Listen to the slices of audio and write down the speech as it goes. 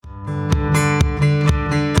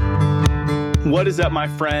What is up, my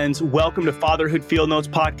friends? Welcome to Fatherhood Field Notes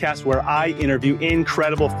podcast, where I interview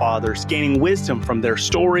incredible fathers, gaining wisdom from their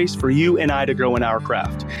stories for you and I to grow in our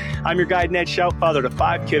craft. I'm your guide, Ned Shout, father to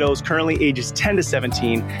 5 kiddos, currently ages 10 to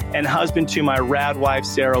 17, and husband to my rad wife,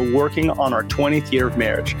 Sarah, working on our 20th year of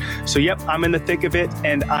marriage. So yep, I'm in the thick of it,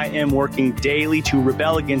 and I am working daily to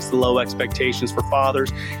rebel against the low expectations for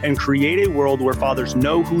fathers and create a world where fathers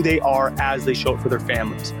know who they are as they show up for their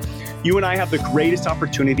families. You and I have the greatest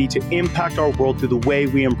opportunity to impact our world through the way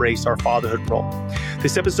we embrace our fatherhood role.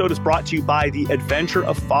 This episode is brought to you by The Adventure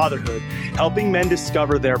of Fatherhood, helping men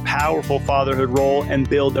discover their powerful fatherhood role and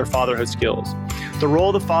build their fatherhood skills. The role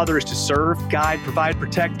of the father is to serve, guide, provide,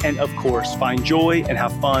 protect, and of course, find joy and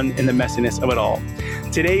have fun in the messiness of it all.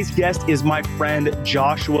 Today's guest is my friend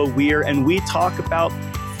Joshua Weir, and we talk about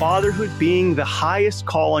fatherhood being the highest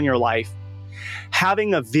call on your life,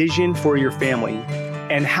 having a vision for your family,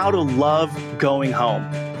 and how to love going home.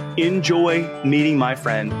 Enjoy meeting my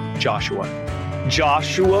friend, Joshua.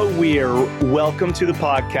 Joshua Weir, welcome to the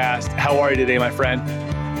podcast. How are you today, my friend?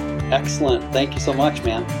 Excellent. Thank you so much,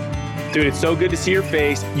 man. Dude, it's so good to see your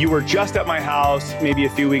face. You were just at my house maybe a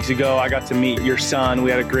few weeks ago. I got to meet your son.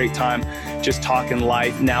 We had a great time just talking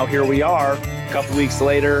life. Now here we are, a couple weeks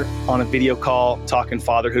later on a video call, talking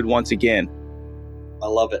fatherhood once again. I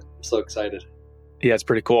love it. I'm so excited. Yeah, it's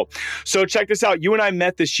pretty cool. So check this out. You and I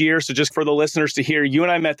met this year. So just for the listeners to hear, you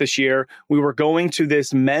and I met this year. We were going to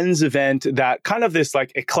this men's event that kind of this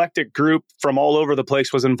like eclectic group from all over the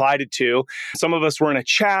place was invited to. Some of us were in a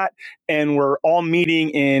chat and we're all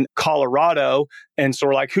meeting in Colorado. And so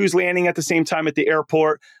we're like, who's landing at the same time at the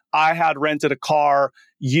airport? I had rented a car.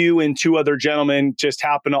 You and 2 other gentlemen just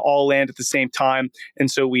happened to all land at the same time.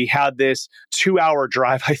 And so we had this 2-hour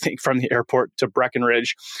drive, I think, from the airport to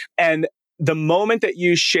Breckenridge. And the moment that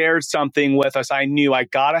you shared something with us, I knew I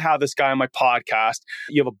got to have this guy on my podcast.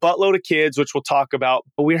 You have a buttload of kids, which we'll talk about,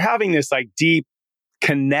 but we're having this like deep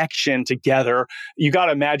connection together. You got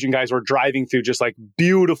to imagine, guys, we're driving through just like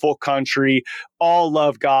beautiful country, all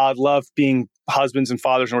love God, love being husbands and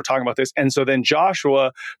fathers, and we're talking about this. And so then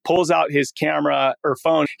Joshua pulls out his camera or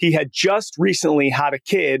phone. He had just recently had a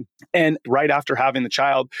kid, and right after having the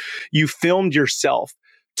child, you filmed yourself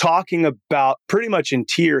talking about, pretty much in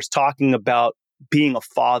tears, talking about being a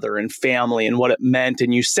father and family and what it meant.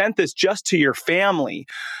 And you sent this just to your family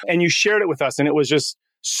and you shared it with us. And it was just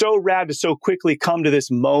so rad to so quickly come to this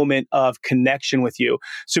moment of connection with you.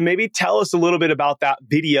 So maybe tell us a little bit about that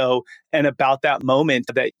video and about that moment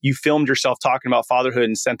that you filmed yourself talking about fatherhood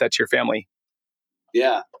and sent that to your family.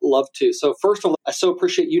 Yeah, love to. So first of all, I so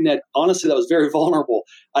appreciate you, Ned. Honestly, that was very vulnerable.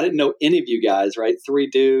 I didn't know any of you guys, right? 3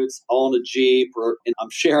 dudes all in a Jeep, and I'm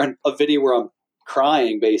sharing a video where I'm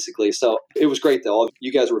crying, basically. So it was great, though.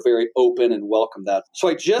 You guys were very open and welcomed that. So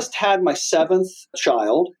I just had my 7th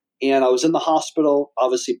child, and I was in the hospital,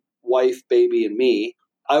 obviously, wife, baby, and me.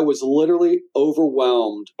 I was literally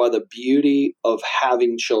overwhelmed by the beauty of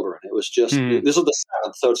having children. It was just, This was the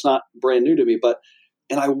 7th, so it's not brand new to me,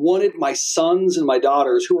 and I wanted my sons and my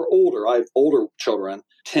daughters, who are older, I have older children,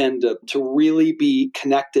 tend to really be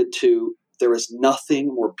connected to, there is nothing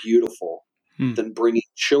more beautiful than bringing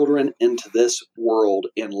children into this world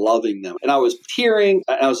and loving them. And I was tearing,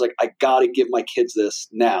 and I was like, I got to give my kids this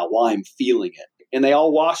now while I'm feeling it. And they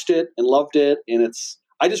all watched it and loved it. And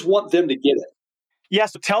I just want them to get it. Yeah,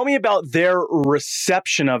 so tell me about their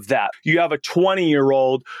reception of that. You have a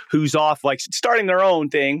 20-year-old who's off, like starting their own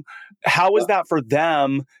thing. How is that for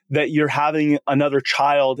them that you're having another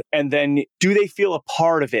child? And then do they feel a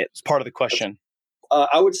part of it? It's part of the question.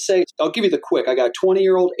 I would say, I'll give you the quick. I got a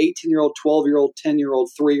 20-year-old, 18-year-old, 12-year-old,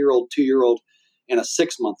 10-year-old, 3-year-old, 2-year-old, and a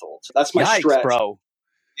 6-month-old. So that's my stretch. Bro.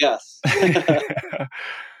 Yes.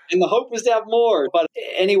 And the hope is to have more. But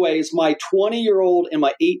anyways, my 20-year-old and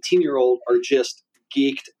my 18-year-old are just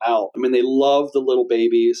geeked out. I mean, they love the little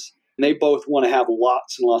babies, and they both want to have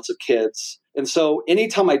lots and lots of kids. And so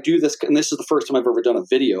anytime I do this, and this is the first time I've ever done a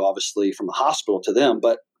video, obviously, from the hospital to them,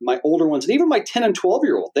 but my older ones, and even my 10 and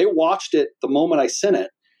 12-year-old, they watched it the moment I sent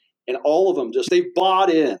it, and all of them they bought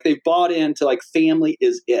in. They bought into like family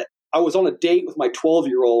is it. I was on a date with my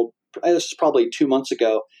 12-year-old, this is probably 2 months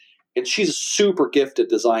ago, and she's a super gifted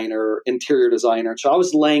designer, interior designer. So I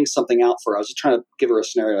was laying something out for her. I was just trying to give her a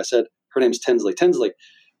scenario. I said, her name's Tinsley. Tinsley,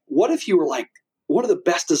 what if you were like one of the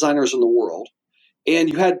best designers in the world and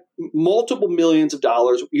you had multiple millions of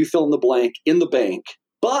dollars, you fill in the blank, in the bank,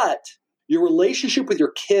 but your relationship with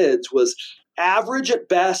your kids was average at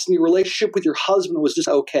best and your relationship with your husband was just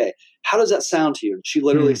okay. How does that sound to you? And she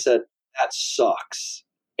literally said, that sucks.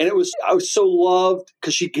 And I was so loved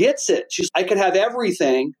because she gets it. I could have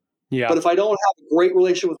everything, but if I don't have a great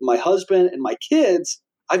relationship with my husband and my kids,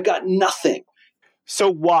 I've got nothing. So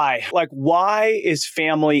why? Like, why is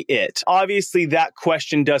family it? Obviously, that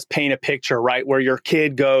question does paint a picture, right? Where your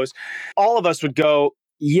kid goes, all of us would go,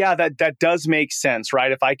 yeah, that does make sense,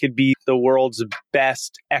 right? If I could be the world's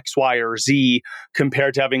best X, Y, or Z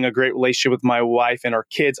compared to having a great relationship with my wife and our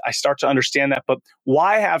kids, I start to understand that. But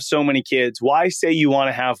why have so many kids? Why say you want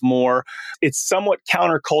to have more? It's somewhat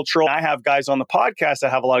countercultural. I have guys on the podcast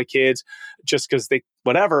that have a lot of kids just because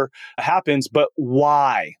whatever happens, but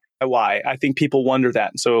why? Why? I think people wonder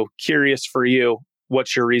that. So curious for you,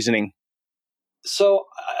 what's your reasoning? So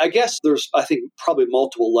I guess there's, I think, probably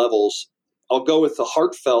multiple levels. I'll go with the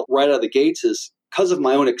heartfelt right out of the gates is because of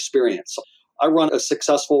my own experience. I run a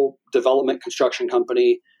successful development construction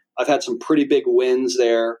company. I've had some pretty big wins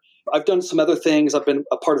there. I've done some other things. I've been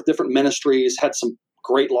a part of different ministries, had some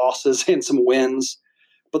great losses and some wins.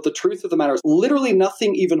 But the truth of the matter is literally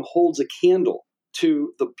nothing even holds a candle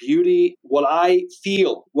to the beauty, what I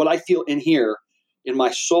feel in here in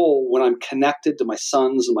my soul when I'm connected to my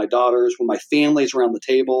sons and my daughters, when my family's around the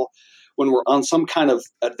table, when we're on some kind of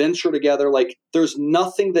adventure together. Like there's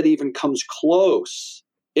nothing that even comes close.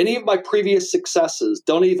 Any of my previous successes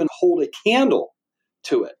don't even hold a candle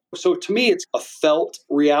to it. So to me, it's a felt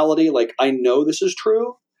reality. Like I know this is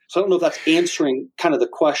true. So I don't know if that's answering kind of the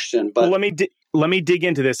question, but well, let me dig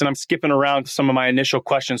into this, and I'm skipping around some of my initial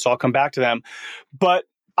questions, so I'll come back to them. But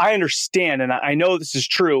I understand, and I know this is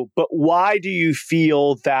true, but why do you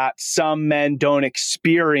feel that some men don't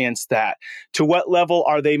experience that? To what level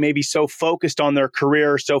are they maybe so focused on their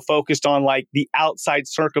career, so focused on like the outside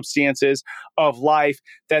circumstances of life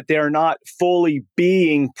that they're not fully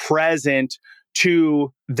being present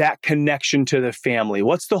to that connection to the family?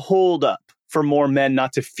 What's the holdup for more men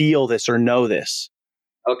not to feel this or know this?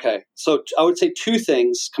 Okay. So I would say two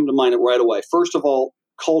things come to mind right away. First of all,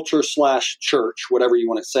 culture/church, whatever you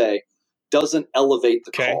want to say, doesn't elevate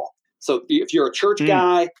the call. So if you're a church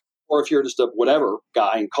guy or if you're just a whatever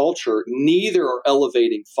guy in culture, neither are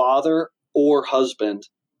elevating father or husband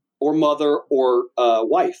or mother or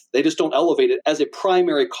wife. They just don't elevate it as a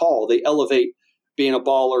primary call. They elevate being a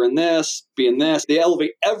baller in this, being this. They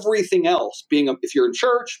elevate everything else. If you're in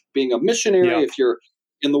church, being a missionary, if you're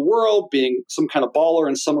in the world, being some kind of baller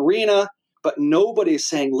in some arena, but nobody's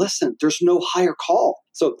saying, listen, there's no higher call.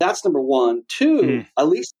 So that's number one. Two, at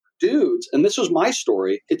least dudes, and this was my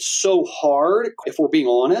story, it's so hard, if we're being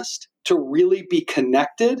honest, to really be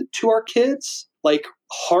connected to our kids, like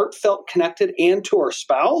heartfelt connected, and to our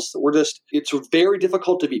spouse. It's very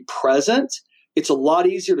difficult to be present. It's a lot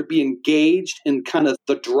easier to be engaged in kind of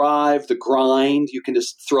the drive, the grind. You can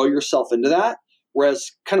just throw yourself into that.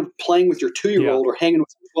 Whereas kind of playing with your 2-year-old or hanging with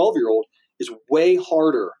your 12-year-old is way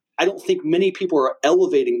harder. I don't think many people are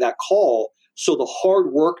elevating that call. So the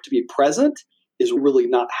hard work to be present is really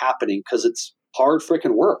not happening because it's hard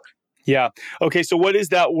freaking work. Yeah. Okay. So what is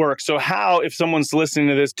that work? So how, if someone's listening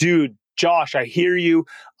to this, dude, Josh, I hear you.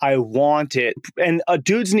 I want it. And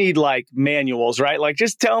dudes need like manuals, right? Like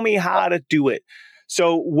just tell me how to do it.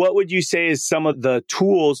 So what would you say is some of the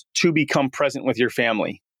tools to become present with your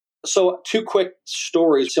family? So 2 quick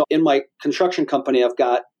stories. So in my construction company,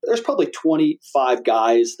 there's probably 25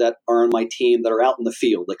 guys that are on my team that are out in the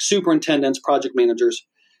field, like superintendents, project managers.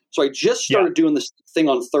 So I just started doing this thing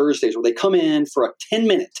on Thursdays where they come in for a 10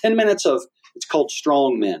 minutes of, it's called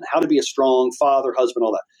Strong Men, how to be a strong father, husband,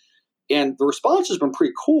 all that. And the response has been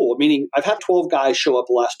pretty cool. Meaning I've had 12 guys show up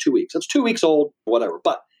the last 2 weeks. It's 2 weeks old, whatever.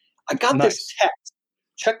 But I got this text.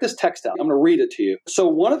 Check this text out. I'm going to read it to you. So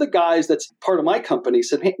one of the guys that's part of my company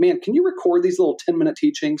said, hey, man, can you record these little 10-minute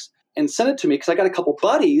teachings and send it to me? Because I got a couple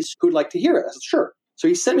buddies who'd like to hear it. I said, sure. So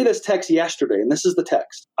he sent me this text yesterday, and this is the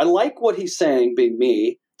text. I like what he's saying, being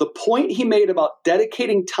me. The point he made about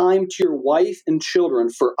dedicating time to your wife and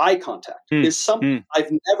children for eye contact is something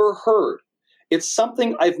I've never heard. It's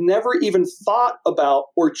something I've never even thought about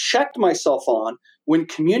or checked myself on when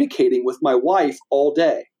communicating with my wife all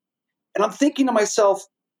day. And I'm thinking to myself,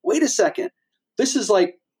 wait a second, this is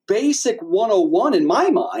like basic 101 in my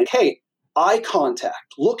mind. Hey, eye contact,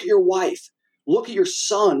 look at your wife, look at your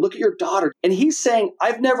son, look at your daughter. And he's saying,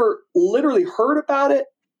 I've never literally heard about it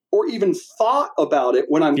or even thought about it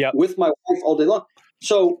when I'm with my wife all day long.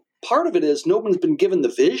 So part of it is no one's been given the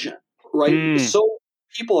vision, right? So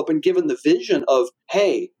people have been given the vision of,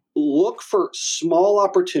 hey, look for small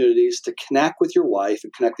opportunities to connect with your wife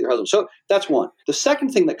and connect with your husband. So that's one. The second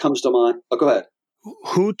thing that comes to mind, go ahead.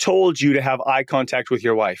 Who told you to have eye contact with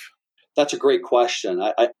your wife? That's a great question.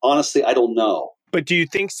 I honestly, I don't know. But do you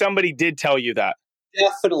think somebody did tell you that?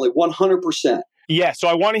 Definitely, 100%. Yeah. So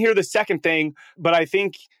I want to hear the second thing, but I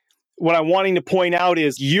think what I'm wanting to point out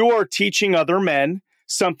is you are teaching other men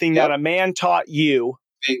something that a man taught you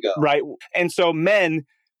Bingo. Right. And so men,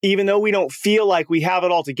 even though we don't feel like we have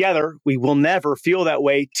it all together, we will never feel that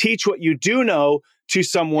way. Teach what you do know to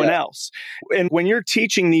someone else. And when you're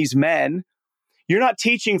teaching these men, you're not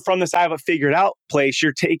teaching from this I have it figured out place.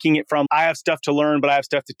 You're taking it from I have stuff to learn, but I have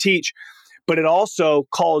stuff to teach. But it also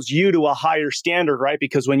calls you to a higher standard, right?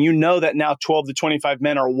 Because when you know that now 12 to 25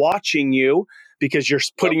 men are watching you because you're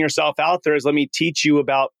putting yourself out there as let me teach you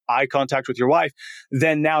about eye contact with your wife,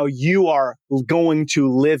 then now you are going to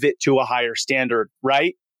live it to a higher standard,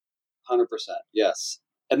 right? 100%. Yes.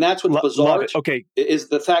 And that's what's bizarre. Okay. Is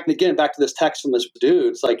the fact, again, back to this text from this dude,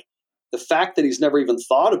 it's like the fact that he's never even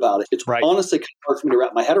thought about it. It's honestly kind of hard for me to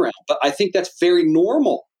wrap my head around. But I think that's very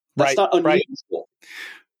normal. That's not unusual.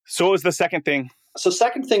 So what was the second thing? So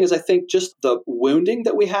second thing is I think just the wounding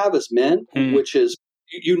that we have as men, which is,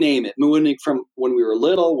 you name it, wounding from when we were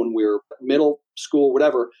little, when we were middle school,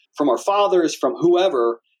 whatever, from our fathers, from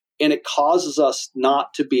whoever, and it causes us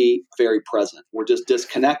not to be very present. We're just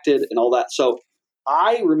disconnected and all that. So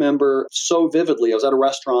I remember so vividly, I was at a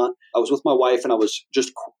restaurant, I was with my wife, and I was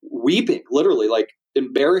just weeping, literally, like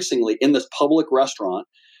embarrassingly, in this public restaurant,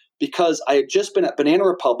 because I had just been at Banana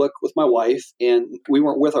Republic with my wife, and we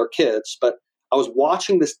weren't with our kids, but I was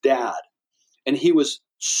watching this dad, and he was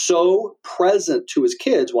so present to his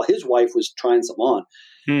kids while his wife was trying something on.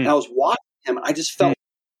 And I was watching him, and I just felt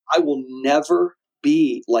I will never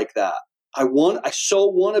be like that. I so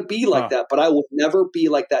want to be like that, but I will never be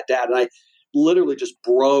like that dad. And I literally just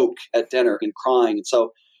broke at dinner and crying. And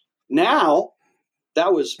so now,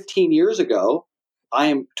 that was 15 years ago,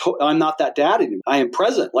 I'm not that dad anymore. I am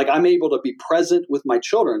present. Like, I'm able to be present with my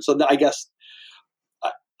children. So I guess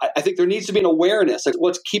I think there needs to be an awareness. Like,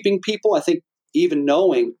 what's keeping people? I think even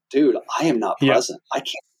knowing, dude, I am not present. I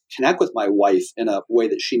can't connect with my wife in a way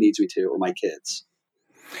that she needs me to, or my kids.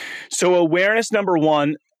 So awareness, number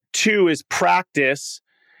one. Two is practice.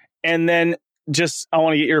 And then just, I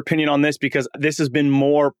want to get your opinion on this because this has been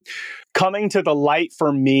more coming to the light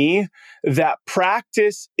for me that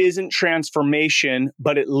practice isn't transformation,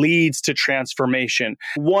 but it leads to transformation.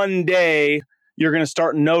 One day, you're going to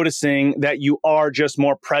start noticing that you are just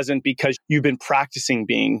more present because you've been practicing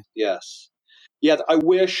being. Yes. Yeah, I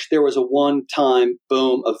wish there was a one-time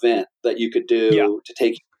boom event that you could do to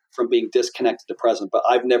take you from being disconnected to present, but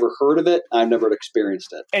I've never heard of it. I've never experienced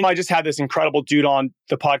it. And I just had this incredible dude on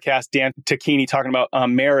the podcast, Dan Tacchini, talking about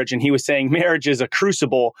marriage. And he was saying marriage is a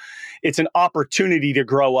crucible. It's an opportunity to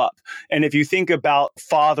grow up. And if you think about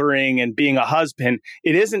fathering and being a husband,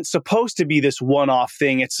 it isn't supposed to be this one-off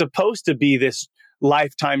thing. It's supposed to be this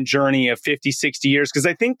lifetime journey of 50, 60 years. Because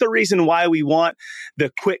I think the reason why we want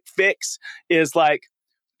the quick fix is like,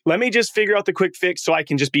 let me just figure out the quick fix so I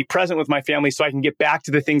can just be present with my family so I can get back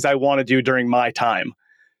to the things I want to do during my time.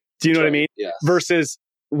 Do you know what I mean? Yes. Versus,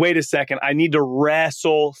 wait a second, I need to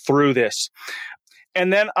wrestle through this.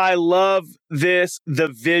 And then I love the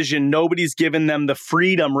vision. Nobody's given them the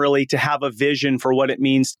freedom really to have a vision for what it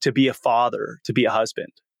means to be a father, to be a husband.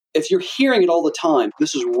 If you're hearing it all the time,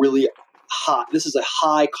 this is really hot. This is a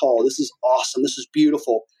high call. This is awesome. This is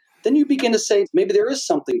beautiful. Then you begin to say, maybe there is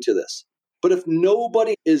something to this. But if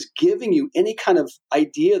nobody is giving you any kind of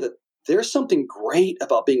idea that there's something great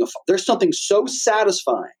about being there's something so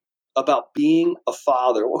satisfying about being a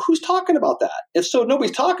father, well, who's talking about that? If so,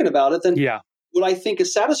 nobody's talking about it, then what I think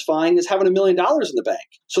is satisfying is having $1 million in the bank.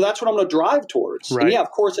 So that's what I'm going to drive towards. Right. And yeah, of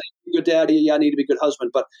course, I need to be a good daddy. Yeah, I need to be a good husband.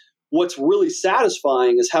 But what's really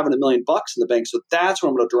satisfying is having $1 million in the bank. So that's what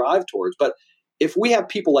I'm going to drive towards. But if we have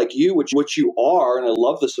people like you, which you are, and I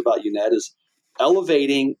love this about you, Ned, is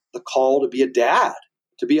elevating the call to be a dad,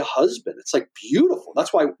 to be a husband. It's like beautiful.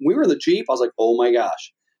 That's why when we were in the Jeep, I was like, oh my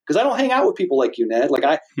gosh. Because I don't hang out with people like you, Ned. Like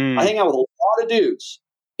I hang out with a lot of dudes.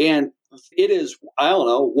 And it is, I don't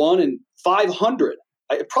know, 1 in 500,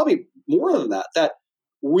 probably more than that, that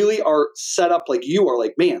really are set up like you are.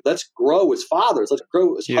 Like, man, let's grow as fathers. Let's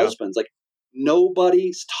grow as husbands. Like,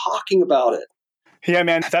 nobody's talking about it. Yeah,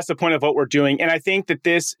 man, that's the point of what we're doing. And I think that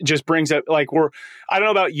this just brings up, like, I don't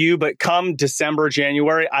know about you, but come December,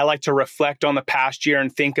 January, I like to reflect on the past year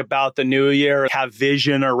and think about the new year, have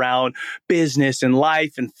vision around business and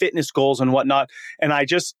life and fitness goals and whatnot. And I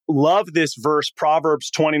just love this verse,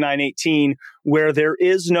 Proverbs 29:18, where there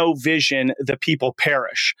is no vision, the people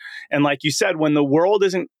perish. And like you said, when the world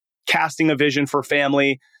isn't casting a vision for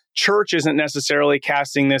family, church isn't necessarily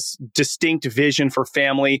casting this distinct vision for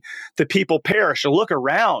family, the people perish. So look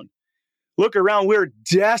around. We're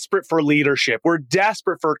desperate for leadership. We're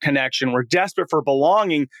desperate for connection. We're desperate for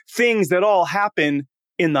belonging, things that all happen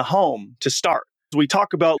in the home to start. We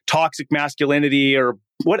talk about toxic masculinity or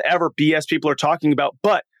whatever BS people are talking about,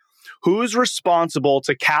 but Who's responsible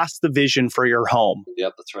to cast the vision for your home?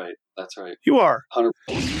 Yep, that's right. That's right. You are. 100%.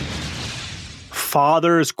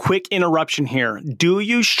 Fathers, quick interruption here. Do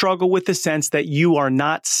you struggle with the sense that you are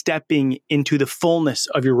not stepping into the fullness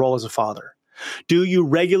of your role as a father? Do you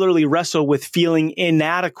regularly wrestle with feeling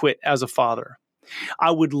inadequate as a father?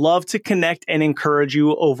 I would love to connect and encourage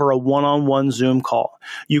you over a one-on-one Zoom call.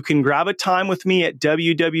 You can grab a time with me at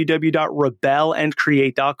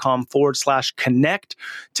www.rebelandcreate.com/connect.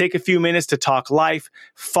 Take a few minutes to talk life,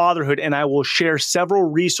 fatherhood, and I will share several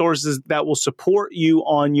resources that will support you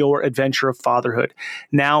on your adventure of fatherhood.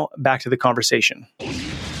 Now, back to the conversation.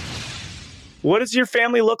 What does your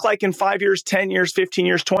family look like in 5 years, 10 years, 15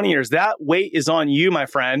 years, 20 years? That weight is on you, my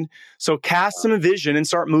friend. So cast some vision and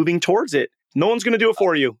start moving towards it. No one's going to do it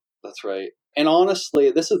for you. That's right. And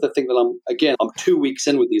honestly, this is the thing that I'm 2 weeks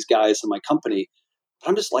in with these guys in my company. But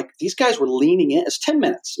I'm just like, these guys were leaning in. It's 10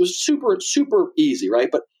 minutes. It was super, super easy, right?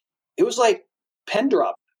 But it was like pen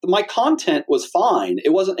drop. My content was fine.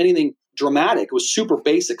 It wasn't anything dramatic. It was super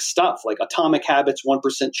basic stuff like Atomic Habits,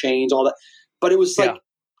 1% Change, all that. But it was like,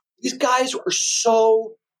 these guys are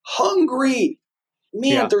so hungry.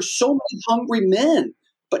 Man, there's so many hungry men.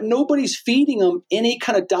 But nobody's feeding them any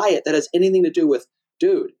kind of diet that has anything to do with,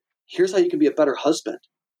 dude, here's how you can be a better husband.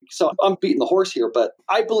 So I'm beating the horse here, but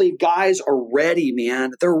I believe guys are ready,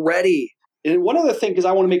 man. They're ready. And one other thing, because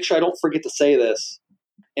I want to make sure I don't forget to say this,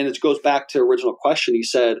 and it goes back to the original question. You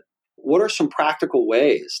said, what are some practical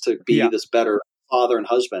ways to be this better father and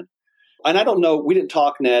husband? And I don't know, we didn't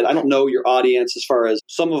talk, Ned. I don't know your audience as far as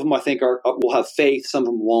some of them I think will have faith, some of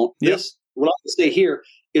them won't. What I'm going to say here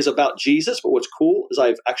is about Jesus, but what's cool is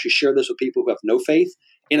I've actually shared this with people who have no faith,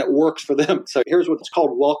 and it works for them. So here's what it's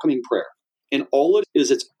called: welcoming prayer. And all it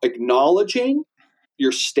is, it's acknowledging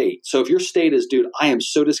your state. So if your state is, dude, I am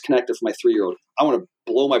so disconnected from my 3-year-old, I want to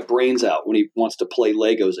blow my brains out when he wants to play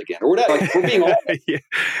Legos again, or whatever. Like, we're being honest.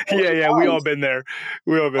 We all been there.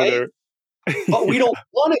 There. But we don't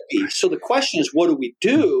want to be. So the question is, what do we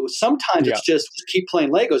do? Sometimes it's just keep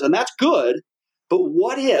playing Legos, and that's good. But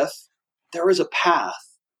what if there is a path?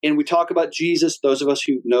 And we talk about Jesus, those of us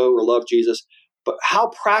who know or love Jesus, but how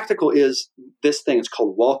practical is this thing? It's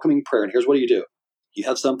called welcoming prayer. And here's what do. You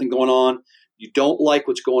have something going on. You don't like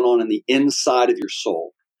what's going on in the inside of your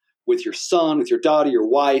soul with your son, with your daughter, your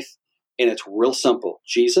wife. And it's real simple.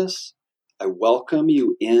 Jesus, I welcome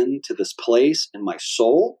you into this place in my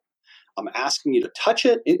soul. I'm asking you to touch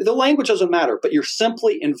it. The language doesn't matter, but you're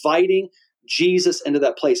simply inviting Jesus into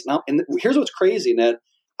that place. Now, and here's what's crazy, Ned.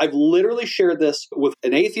 I've literally shared this with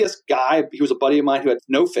an atheist guy. He was a buddy of mine who had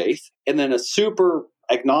no faith, and then a super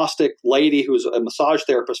agnostic lady who was a massage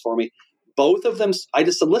therapist for me. Both of them, I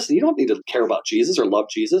just said, listen, you don't need to care about Jesus or love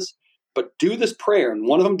Jesus, but do this prayer. And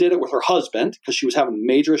one of them did it with her husband because she was having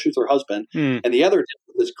major issues with her husband, and the other did it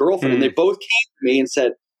with his girlfriend. And they both came to me and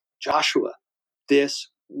said, Joshua, this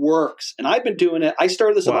works. And I've been doing it. I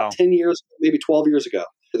started this about 10 years, maybe 12 years ago.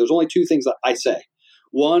 There's only 2 things that I say.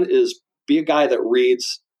 One is be a guy that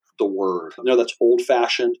reads the word. I know that's old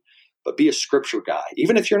fashioned, but be a scripture guy.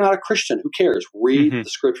 Even if you're not a Christian, who cares? Read the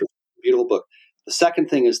scripture. Beautiful book. The second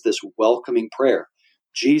thing is this welcoming prayer.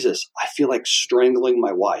 Jesus, I feel like strangling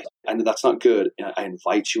my wife. I know that's not good. And I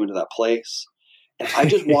invite you into that place. And I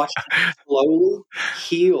just watch it slowly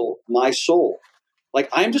heal my soul. Like,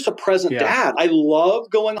 I'm just a present dad. I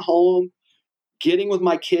love going home, getting with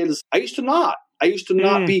my kids. I used to not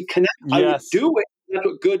be connected. I would do it. That's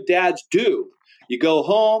what good dads do. You go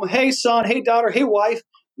home, hey son, hey daughter, hey wife.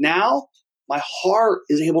 Now my heart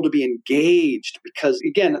is able to be engaged because,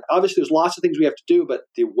 again, obviously there's lots of things we have to do, but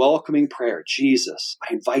the welcoming prayer, Jesus, I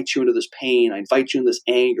invite you into this pain. I invite you into this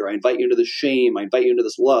anger. I invite you into this shame. I invite you into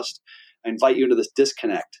this lust. I invite you into this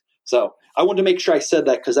disconnect. So I wanted to make sure I said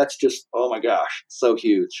that because that's just, oh my gosh, so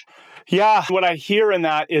huge. Yeah. What I hear in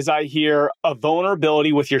that is I hear a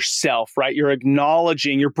vulnerability with yourself, right? You're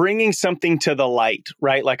acknowledging, you're bringing something to the light,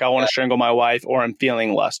 right? Like I want to strangle my wife or I'm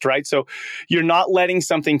feeling lust, right? So you're not letting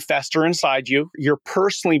something fester inside you. You're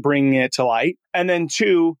personally bringing it to light. And then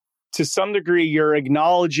 2, to some degree, you're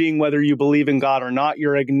acknowledging whether you believe in God or not.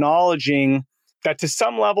 You're acknowledging that to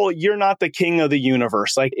some level, you're not the king of the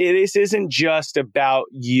universe. Like this isn't just about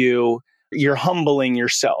you. You're humbling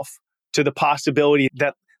yourself to the possibility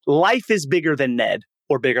that life is bigger than Ned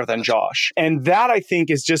or bigger than Josh. And that, I think,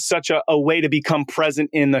 is just such a way to become present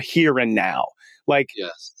in the here and now. Like,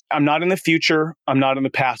 I'm not in the future, I'm not in the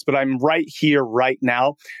past, but I'm right here, right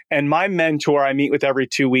now. And my mentor I meet with every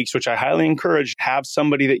 2 weeks, which I highly encourage, have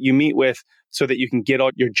somebody that you meet with so that you can get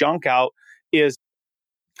all your junk out, is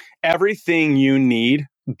everything you need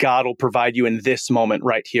God will provide you in this moment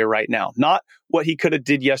right here, right now. Not what he could have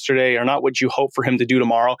did yesterday or not what you hope for him to do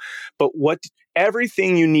tomorrow, but what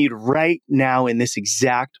everything you need right now in this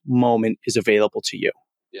exact moment is available to you.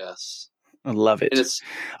 Yes. I love it. And it's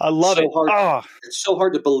I love so it. hard. Oh. It's so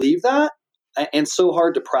hard to believe that and so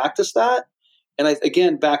hard to practice that. And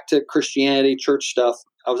again, back to Christianity, church stuff.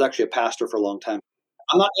 I was actually a pastor for a long time.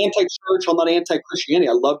 I'm not anti-church. I'm not anti-Christianity.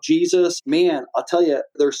 I love Jesus. Man, I'll tell you,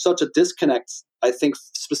 there's such a disconnect, I think,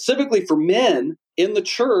 specifically for men in the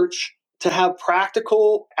church to have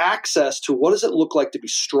practical access to what does it look like to be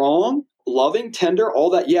strong, loving, tender, all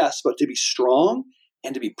that, yes, but to be strong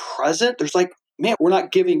and to be present. There's like, man, we're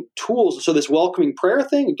not giving tools. So this welcoming prayer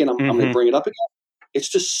thing, again, I'm going to bring it up again. It's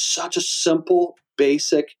just such a simple,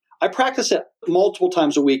 basic. I practice it multiple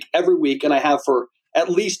times a week, every week, and I have for at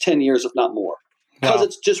least 10 years, if not more. Because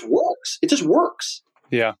it just works. It just works.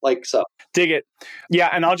 Yeah. Like so. Dig it. Yeah.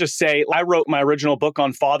 And I'll just say, I wrote my original book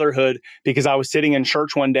on fatherhood because I was sitting in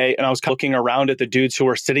church one day and I was looking around at the dudes who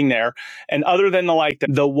were sitting there. And other than the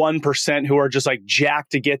 1% who are just like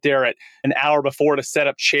jacked to get there at an hour before to set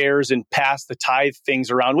up chairs and pass the tithe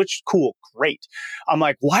things around, which cool, great. I'm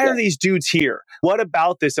like, why are these dudes here? What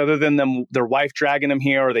about this other than their wife dragging them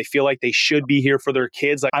here or they feel like they should be here for their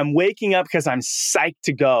kids? Like I'm waking up because I'm psyched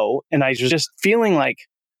to go. And I was just feeling like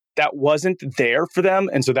that wasn't there for them.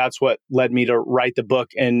 And so that's what led me to write the book,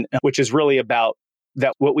 and which is really about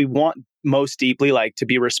that what we want most deeply, like to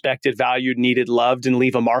be respected, valued, needed, loved, and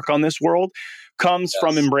leave a mark on this world, comes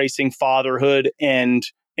from embracing fatherhood. And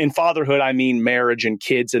in fatherhood, I mean marriage and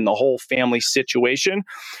kids and the whole family situation,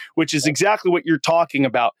 which is exactly what you're talking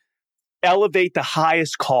about. Elevate the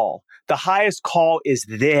highest call. The highest call is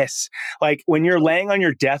this. Like when you're laying on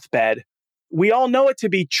your deathbed, we all know it to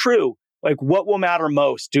be true. Like what will matter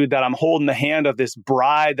most, dude, that I'm holding the hand of this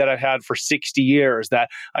bride that I've had for 60 years,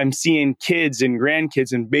 that I'm seeing kids and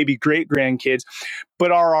grandkids and maybe great grandkids,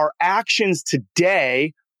 but are our actions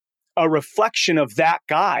today a reflection of that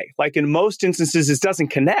guy? Like in most instances, it doesn't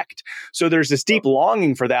connect. So there's this deep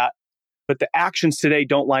longing for that, but the actions today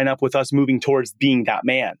don't line up with us moving towards being that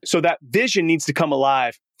man. So that vision needs to come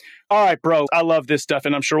alive. All right, bro, I love this stuff,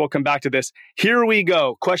 and I'm sure we'll come back to this. Here we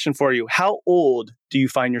go. Question for you. How old do you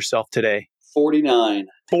find yourself today? 49.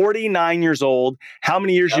 49 years old. How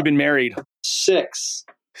many years you been married? 6.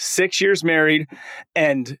 6 years married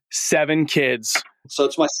and 7 kids. So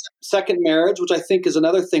it's my second marriage, which I think is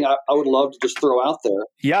another thing I would love to just throw out there.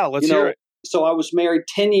 Yeah, let's hear it. So I was married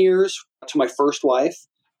 10 years to my first wife,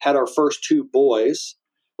 had our first 2 boys.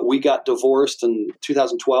 We got divorced in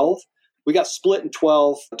 2012. We got split in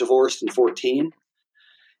 12, divorced in 14,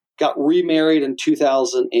 got remarried in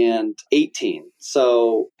 2018.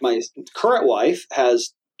 So my current wife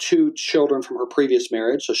has 2 children from her previous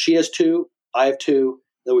marriage. So she has 2, I have 2,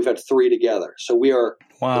 then we've had 3 together. So we are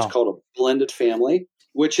what's called a blended family,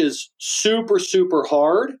 which is super, super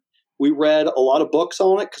hard. We read a lot of books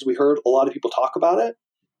on it because we heard a lot of people talk about it.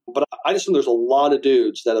 But I just think there's a lot of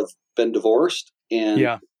dudes that have been divorced and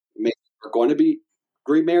maybe are going to be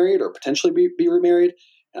remarried or potentially be remarried.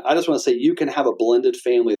 And I just want to say you can have a blended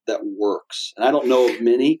family that works. And I don't know of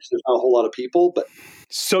many because there's not a whole lot of people, but.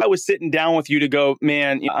 So I was sitting down with you to go,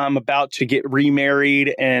 man, I'm about to get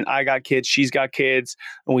remarried and I got kids, she's got kids,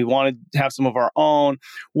 and we want to have some of our own.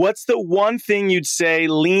 What's the one thing you'd say,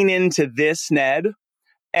 lean into this, Ned,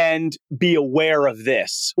 and be aware of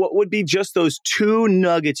this? What would be just those 2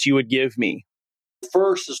 nuggets you would give me?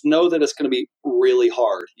 First is know that it's going to be really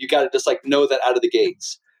hard. You got to just know that out of the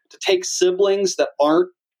gates. To take siblings that aren't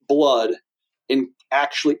blood and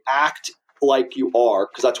actually act like you are,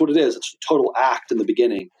 because that's what it is. It's a total act in the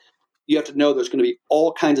beginning. You have to know there's going to be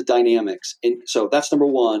all kinds of dynamics. And so that's number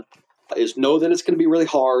one, is know that it's going to be really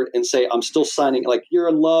hard and say, I'm still signing, like you're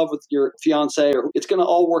in love with your fiance or it's going to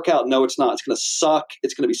all work out. No, it's not. It's going to suck.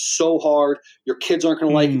 It's going to be so hard. Your kids aren't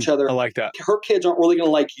going to like each other. I like that. Her kids aren't really going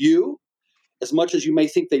to like you as much as you may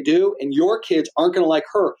think they do. And your kids aren't going to like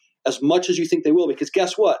her as much as you think they will, because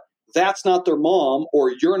guess what? That's not their mom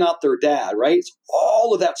or you're not their dad, right? It's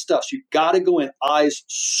all of that stuff. So you've got to go in eyes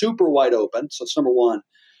super wide open. So that's number one.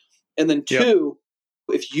 And then 2,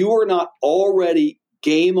 if you are not already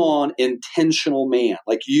game on intentional man,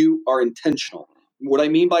 like you are intentional. What I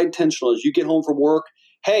mean by intentional is you get home from work.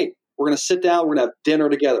 Hey, we're going to sit down. We're going to have dinner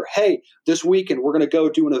together. Hey, this weekend, we're going to go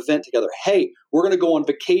do an event together. Hey, we're going to go on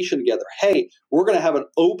vacation together. Hey, we're going to have an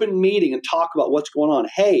open meeting and talk about what's going on.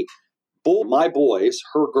 Hey, my boys,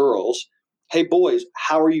 her girls. Hey, boys,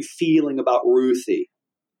 how are you feeling about Ruthie?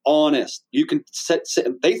 Honest. You can sit.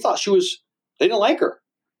 They thought they didn't like her.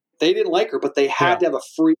 They didn't like her, but they had to have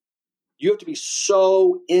you have to be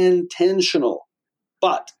so intentional.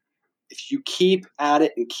 But if you keep at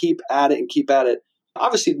it and keep at it and keep at it,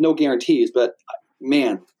 obviously no guarantees, but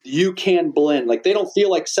man, you can blend. Like they don't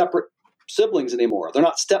feel like separate siblings anymore. They're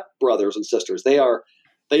not step brothers and sisters. They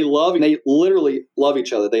literally love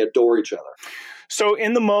each other. They adore each other. So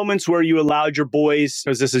in the moments where you allowed your boys,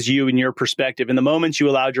 because this is you and your perspective, in the moments you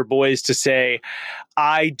allowed your boys to say,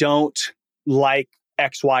 I don't like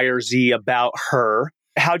X, Y, or Z about her,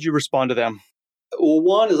 how'd you respond to them? Well,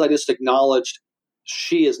 one is I just acknowledged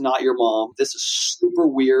she is not your mom. This is super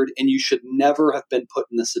weird, and you should never have been put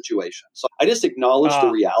in this situation. So I just acknowledged the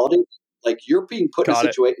reality. Like you're being put in a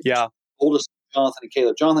situation. Yeah. Oldest Jonathan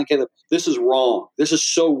and Caleb, this is wrong. This is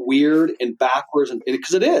so weird and backwards, and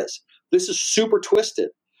because it is. This is super twisted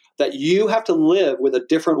that you have to live with a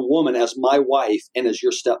different woman as my wife and as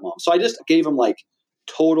your stepmom. So I just gave him like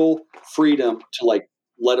total freedom to like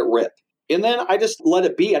let it rip. And then I just let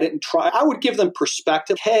it be. I didn't try. I would give them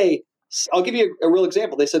perspective. Hey, I'll give you a real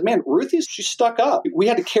example. They said, man, Ruthie, she stuck up. We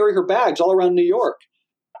had to carry her bags all around New York.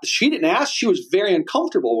 She didn't ask. She was very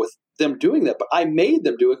uncomfortable with them doing that. But I made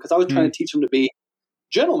them do it because I was trying to teach them to be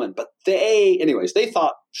gentlemen. But they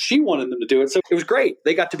thought she wanted them to do it. So it was great.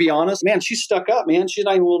 They got to be honest. Man, she stuck up, man. She's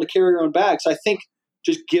not even willing to carry her own bags. So I think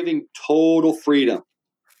just giving total freedom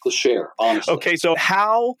to share, honestly. Okay, so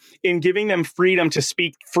how, in giving them freedom to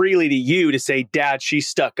speak freely to you, to say, Dad, she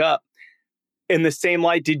stuck up, in the same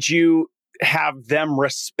light, did you have them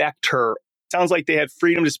respect her? Sounds like they had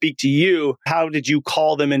freedom to speak to you. How did you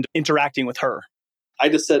call them into interacting with her? I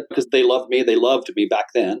just said, because they loved me, they loved me back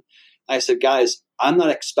then. I said, guys, I'm not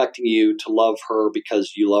expecting you to love her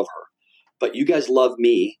because you love her, but you guys love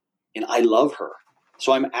me and I love her.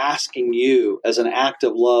 So I'm asking you as an act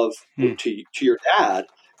of love to your dad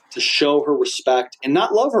to show her respect and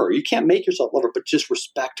not love her. You can't make yourself love her, but just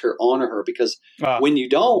respect her, honor her, because when you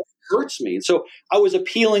don't, it hurts me. And so I was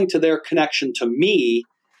appealing to their connection to me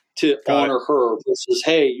to honor her versus,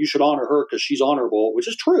 hey, you should honor her because she's honorable, which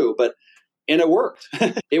is true, and it worked.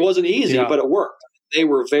 It wasn't easy, but it worked. They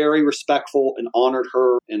were very respectful and honored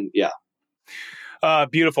her. And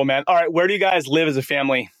beautiful, man. All right. Where do you guys live as a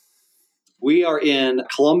family? We are in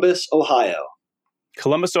Columbus, Ohio.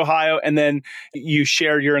 And then you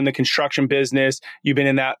shared you're in the construction business. You've been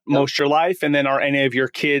in that most of your life. And then are any of your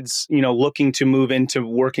kids, looking to move into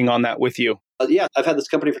working on that with you? I've had this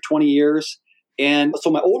company for 20 years. And so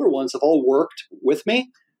my older ones have all worked with me.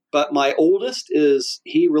 But my oldest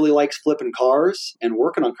he really likes flipping cars and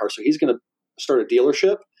working on cars. So he's going to start a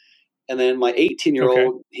dealership. And then my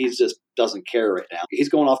 18-year-old, he just doesn't care right now. He's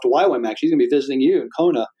going off to YWAM, actually. He's going to be visiting you in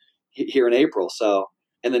Kona here in April. So,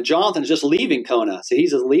 and then Jonathan's just leaving Kona. So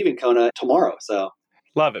he's just leaving Kona tomorrow. So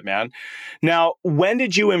love it, man. Now, when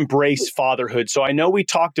did you embrace fatherhood? So I know we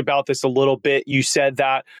talked about this a little bit. You said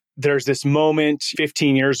that there's this moment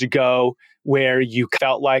 15 years ago where you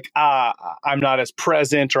felt like, I'm not as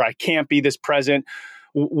present, or I can't be this present.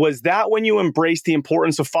 Was that when you embraced the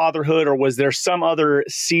importance of fatherhood, or was there some other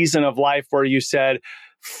season of life where you said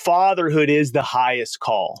fatherhood is the highest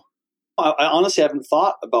call? I honestly haven't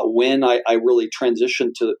thought about when I really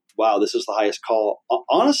transitioned to, wow, this is the highest call.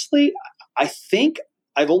 Honestly, I think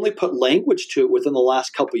I've only put language to it within the last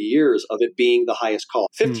couple of years of it being the highest call.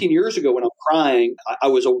 15 years ago when I'm crying, I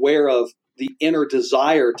was aware of the inner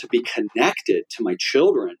desire to be connected to my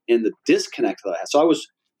children and the disconnect that I had. So I was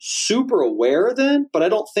super aware then, but I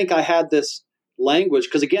don't think I had this language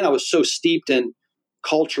because, again, I was so steeped in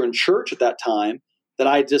culture and church at that time that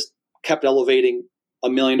I just kept elevating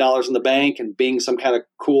 $1 million in the bank and being some kind of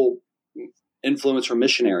cool influencer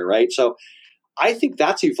missionary, right? So I think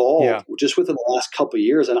that's evolved just within the last couple of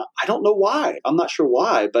years. And I don't know why. I'm not sure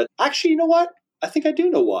why. But actually, you know what? I think I do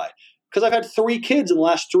know why. Because I've had 3 kids in the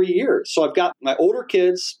last 3 years. So I've got my older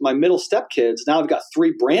kids, my middle step kids. Now I've got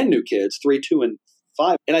 3 brand new kids, 3, 2, and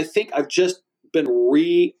 5. And I think I've just been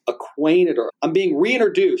reacquainted, or I'm being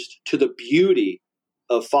reintroduced to the beauty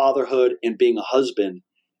of fatherhood and being a husband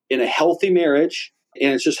in a healthy marriage.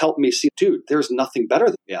 And it's just helped me see, dude, there's nothing better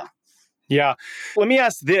than Yeah. Let me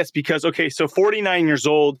ask this because, so 49 years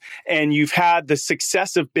old and you've had the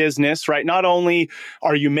success of business, right? Not only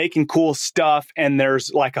are you making cool stuff and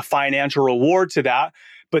there's like a financial reward to that,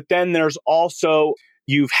 but then there's also,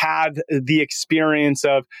 you've had the experience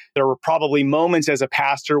of, there were probably moments as a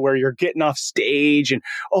pastor where you're getting off stage and,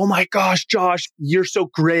 oh my gosh, Josh, you're so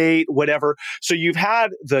great, whatever. So you've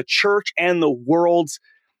had the church and the world's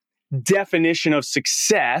definition of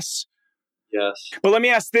success. Yes. But let me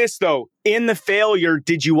ask this, though. In the failure,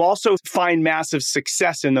 did you also find massive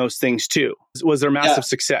success in those things, too? Was there massive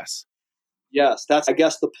success? Yes. That's, I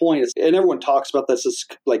guess, the point is, and everyone talks about this as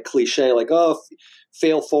like cliche, like, oh,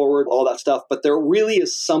 fail forward, all that stuff. But there really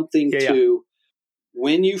is something to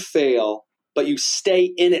when you fail, but you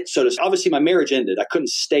stay in it. So obviously my marriage ended. I couldn't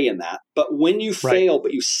stay in that. But when you fail,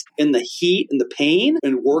 but you in the heat and the pain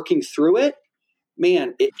and working through it,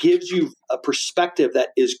 man, it gives you a perspective that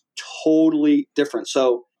is totally different.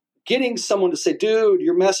 So getting someone to say, dude,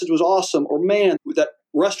 your message was awesome, or man, that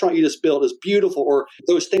restaurant you just built is beautiful, or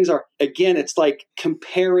those things are, again, it's like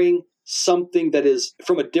comparing something that is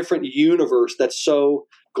from a different universe that's so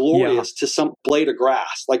glorious to some blade of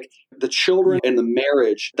grass, like the children and the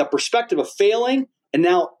marriage, the perspective of failing and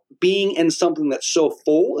now being in something that's so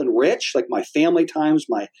full and rich, like my family times,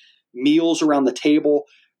 my meals around the table.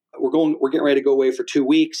 We're getting ready to go away for 2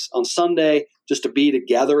 weeks on Sunday just to be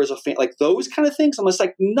together as a family, like those kind of things. I'm just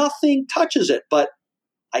like, nothing touches it, but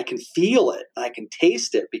I can feel it. I can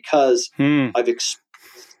taste it because I've experienced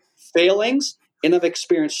failings and I've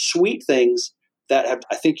experienced sweet things that have,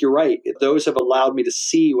 I think you're right. Those have allowed me to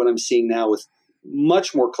see what I'm seeing now with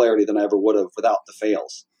much more clarity than I ever would have without the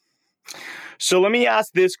fails. So let me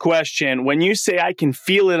ask this question. When you say I can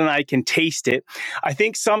feel it and I can taste it, I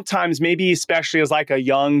think sometimes, maybe especially as like a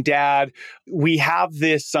young dad, we have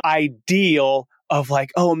this ideal of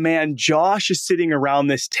like, oh man, Josh is sitting around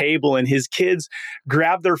this table and his kids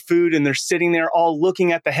grab their food and they're sitting there all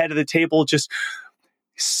looking at the head of the table, just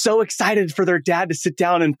so excited for their dad to sit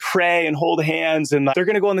down and pray and hold hands. And they're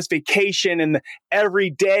going to go on this vacation. And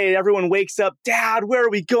every day everyone wakes up, Dad, where are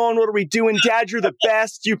we going? What are we doing? Dad, you're the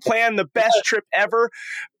best. You planned the best trip ever.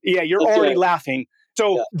 Yeah, you're already laughing.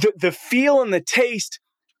 So the feel and the taste,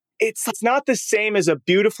 it's not the same as a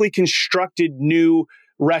beautifully constructed new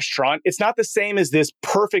restaurant. It's not the same as this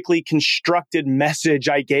perfectly constructed message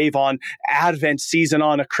I gave on Advent season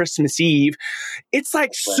on a Christmas Eve. It's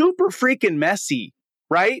like super freaking messy.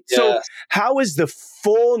 Right? Yes. So how is the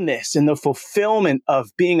fullness and the fulfillment of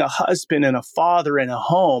being a husband and a father in a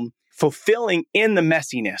home fulfilling in the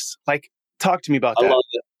messiness? Like, talk to me about that. I love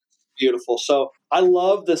it. Beautiful. So I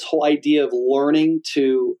love this whole idea of learning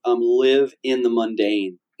to live in the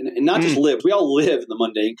mundane and not just live. We all live in the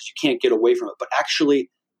mundane because you can't get away from it, but actually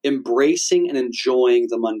embracing and enjoying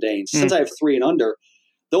the mundane. Since I have 3 and under,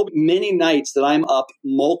 there'll be many nights that I'm up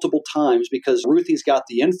multiple times because Ruthie's got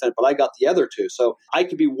the infant, but I got the other 2. So I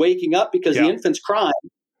could be waking up because the infant's crying,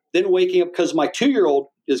 then waking up because my 2-year-old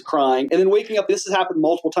is crying, and then waking up. This has happened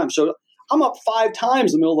multiple times. So I'm up 5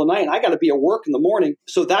 times in the middle of the night, and I got to be at work in the morning.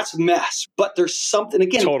 So that's mess. But there's something,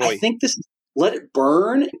 again, I think this is let it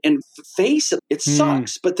burn and face it. It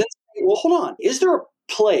sucks. But then, well, hold on. Is there a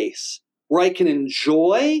place where I can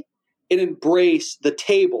enjoy and embrace the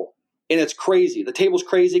table? And it's crazy. The table's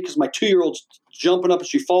crazy because my 2-year-old's jumping up and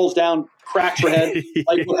she falls down, cracks her head,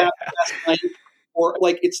 like what happened last night. Or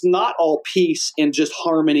like it's not all peace and just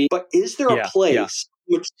harmony. But is there a place,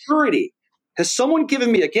 maturity? Has someone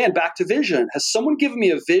given me, again, back to vision, has someone given me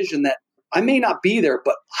a vision that I may not be there,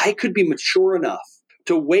 but I could be mature enough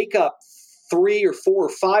to wake up 3 or 4 or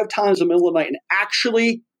 5 times in the middle of the night and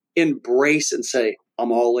actually embrace and say,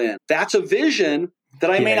 I'm all in. That's a vision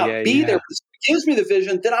that I may not be there. Gives me the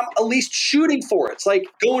vision that I'm at least shooting for it. It's like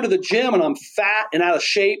going to the gym and I'm fat and out of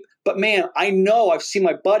shape, but man, I know I've seen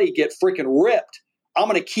my buddy get freaking ripped. I'm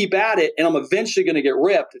going to keep at it and I'm eventually going to get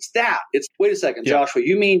ripped. It's that. It's, wait a second, Joshua,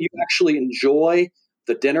 you mean you actually enjoy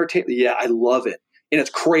the dinner table? Yeah, I love it. And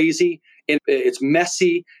it's crazy and it's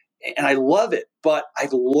messy and I love it, but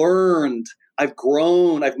I've learned, I've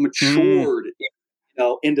grown, I've matured,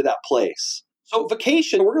 into that place. So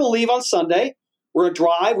vacation, we're going to leave on Sunday. We're going to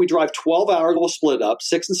drive. We drive 12 hours. We'll split it up,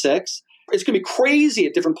 6 and 6. It's going to be crazy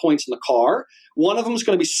at different points in the car. One of them is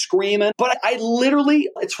going to be screaming. But I literally,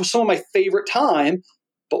 it's some of my favorite time.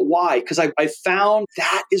 But why? Because I found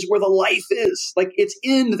that is where the life is. Like it's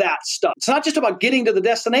in that stuff. It's not just about getting to the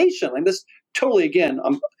destination. Like this totally, again,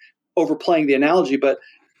 I'm overplaying the analogy, but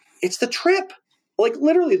it's the trip. Like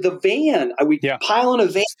literally the van. We pile in a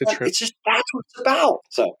van. It's just, that's what it's about.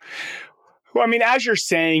 So. Well, I mean, as you're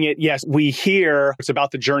saying it, yes, we hear it's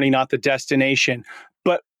about the journey, not the destination.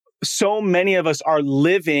 But so many of us are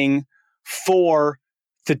living for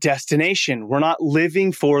the destination. We're not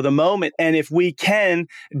living for the moment. And if we can,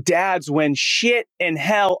 dads, when shit and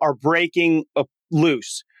hell are breaking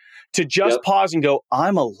loose, to just pause and go,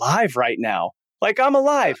 I'm alive right now. Like I'm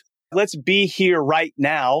alive. Let's be here right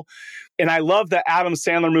now. And I love the Adam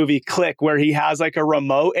Sandler movie Click, where he has like a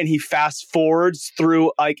remote and he fast forwards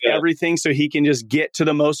through like everything so he can just get to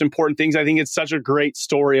the most important things. I think it's such a great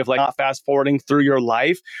story of like not fast forwarding through your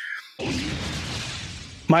life.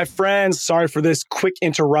 My friends, sorry for this quick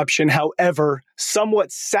interruption. However,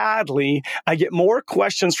 somewhat sadly, I get more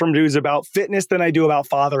questions from dudes about fitness than I do about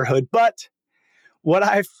fatherhood. But what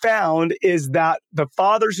I've found is that the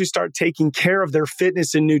fathers who start taking care of their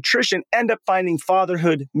fitness and nutrition end up finding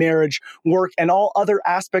fatherhood, marriage, work, and all other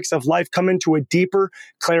aspects of life come into a deeper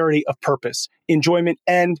clarity of purpose, enjoyment,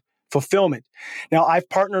 and fulfillment. Now, I've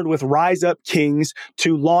partnered with Rise Up Kings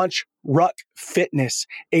to launch Ruck Fitness,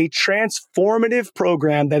 a transformative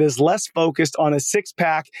program that is less focused on a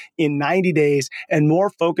six-pack in 90 days and more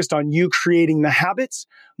focused on you creating the habits,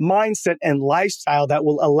 mindset, and lifestyle that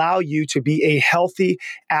will allow you to be a healthy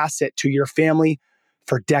asset to your family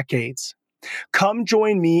for decades. Come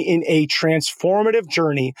join me in a transformative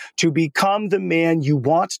journey to become the man you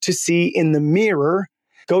want to see in the mirror.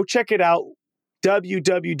 Go check it out.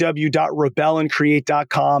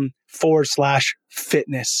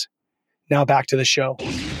 www.rebelandcreate.com/fitness. Now back to the show.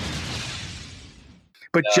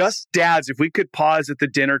 But Yes. just dads, if we could pause at the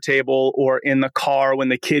dinner table or in the car when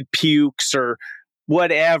the kid pukes or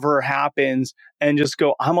whatever happens and just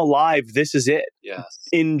go, I'm alive. This is it. Yes.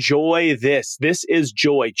 Enjoy this. This is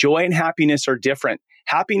joy. Joy and happiness are different.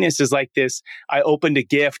 Happiness is like this. I opened a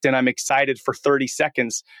gift and I'm excited for 30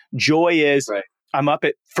 seconds. Joy is Right. I'm up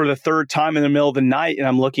for the third time in the middle of the night and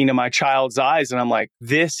I'm looking to my child's eyes and I'm like,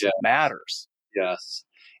 this matters. Yes.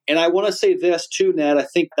 And I want to say this too, Ned. I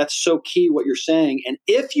think that's so key what you're saying. And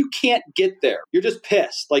if you can't get there, you're just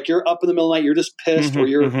pissed. Like you're up in the middle of the night, you're just pissed, or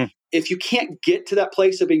if you can't get to that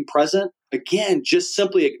place of being present, again, just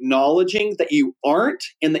simply acknowledging that you aren't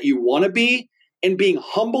and that you want to be and being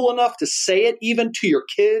humble enough to say it even to your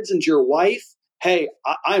kids and to your wife. Hey,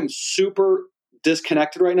 I'm super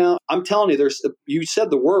disconnected right now. I'm telling you, you said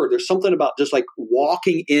the word, there's something about just like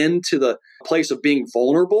walking into the place of being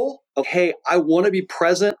vulnerable of, hey, I want to be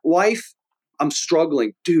present, wife. I'm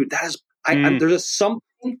struggling. Dude, there's just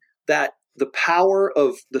something that the power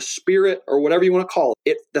of the spirit or whatever you want to call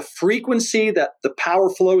it, the frequency that the power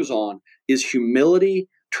flows on is humility,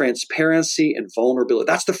 transparency, and vulnerability.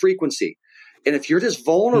 That's the frequency. And if you're just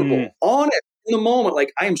vulnerable on it, in the moment,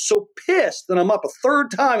 like I am so pissed that I'm up a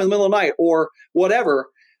third time in the middle of the night or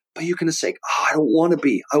whatever, but you can just say, I don't want to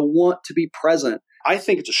be. I want to be present. I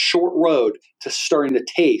think it's a short road to starting to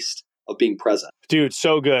taste of being present. Dude,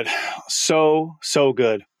 so good. So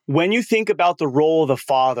good. When you think about the role of the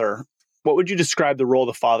father, what would you describe the role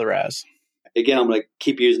of the father as? Again, I'm going to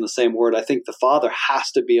keep using the same word. I think the father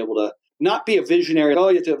has to be able to not be a visionary.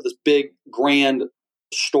 You have to have this big, grand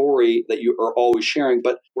story that you are always sharing,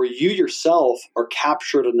 but where you yourself are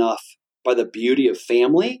captured enough by the beauty of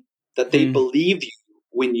family that they believe you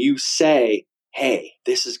when you say, hey,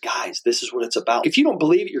 this is what it's about. If you don't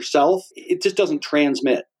believe it yourself, it just doesn't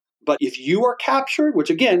transmit. But if you are captured, which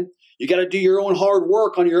again, you got to do your own hard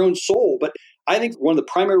work on your own soul. But I think one of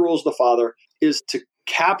the primary roles of the father is to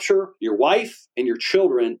capture your wife and your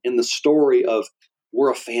children in the story of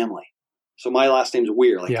we're a family. So my last name is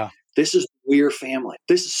Weir. This is the Weir family.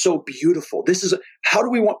 This is so beautiful. This is what do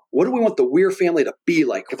we want the Weir family to be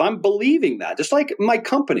like? If I'm believing that, just like my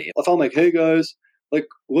company, if I'm like, hey guys, like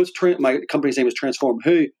my company's name is Transform.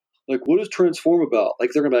 Hey, like what is Transform about?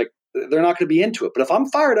 Like they're going to be like, they're not going to be into it. But if I'm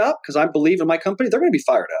fired up because I believe in my company, they're going to be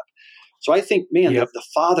fired up. So I think, man, the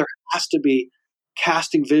father has to be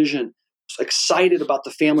casting vision, excited about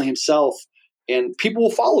the family himself, and people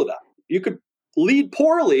will follow that. You could lead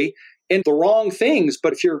poorly in the wrong things,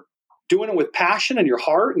 but if you're doing it with passion and your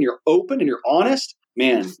heart and you're open and you're honest,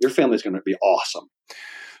 man, your family's going to be awesome.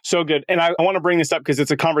 So good. And I want to bring this up because it's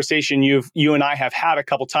a conversation you and I have had a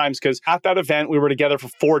couple times, because at that event, we were together for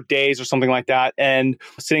 4 days or something like that. And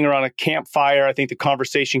sitting around a campfire, I think the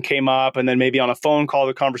conversation came up, and then maybe on a phone call,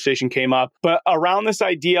 the conversation came up. But around this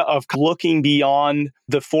idea of looking beyond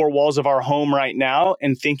the four walls of our home right now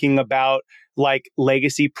and thinking about like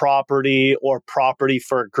legacy property or property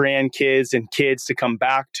for grandkids and kids to come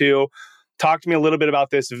back to. Talk to me a little bit about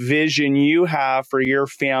this vision you have for your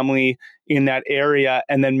family in that area,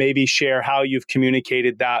 and then maybe share how you've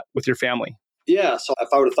communicated that with your family. Yeah. So if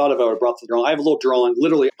I would have thought of it, I would have brought the drawing. I have a little drawing.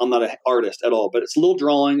 Literally, I'm not an artist at all, but it's a little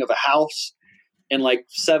drawing of a house and like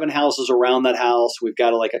 7 houses around that house. We've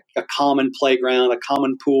got a common playground, a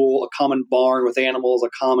common pool, a common barn with animals,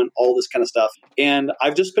 all this kind of stuff. And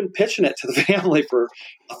I've just been pitching it to the family for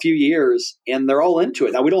a few years, and they're all into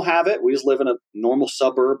it. Now, we don't have it. We just live in a normal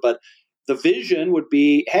suburb, but the vision would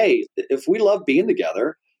be, hey, if we love being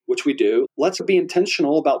together, which we do, let's be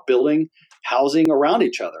intentional about building housing around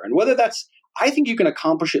each other. And whether that's, I think you can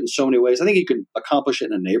accomplish it in so many ways. I think you can accomplish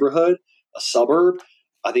it in a neighborhood, a suburb.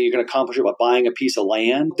 I think you can accomplish it by buying a piece of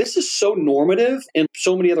land. This is so normative in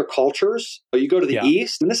so many other cultures. You go to the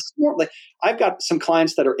East, and this is more like, I've got some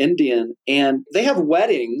clients that are Indian, and they have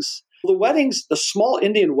weddings. The small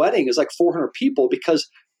Indian wedding is like 400 people because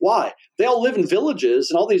Why? They all live in villages,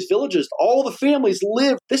 and all these villages, all the families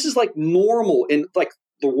live. This is like normal in like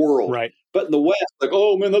the world. Right. But in the West, like,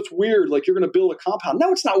 oh man, that's weird. Like you're going to build a compound.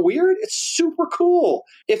 No, it's not weird. It's super cool.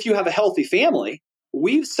 If you have a healthy family,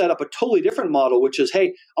 we've set up a totally different model, which is,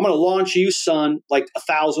 hey, I'm going to launch you, son, like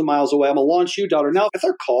 1,000 miles away. I'm going to launch you, daughter. Now, if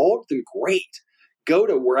they're called, then great. Go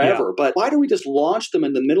to wherever. Yeah. But why don't we just launch them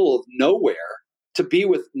in the middle of nowhere to be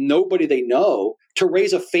with nobody they know, to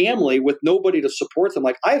raise a family with nobody to support them?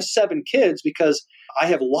 Like I have 7 kids because I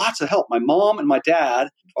have lots of help. My mom and my dad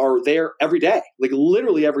are there every day, like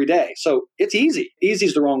literally every day. So it's easy. Easy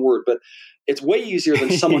is the wrong word, but it's way easier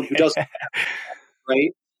than someone who doesn't,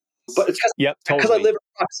 right? But it's because I live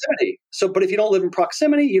in proximity. So, but if you don't live in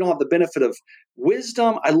proximity, you don't have the benefit of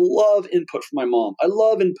wisdom. I love input from my mom. I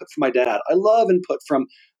love input from my dad. I love input from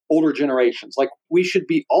older generations. Like we should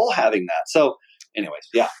be all having that. So anyways,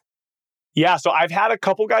 yeah. Yeah. So I've had a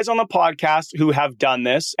couple guys on the podcast who have done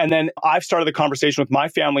this. And then I've started the conversation with my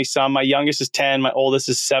family some. My youngest is 10. My oldest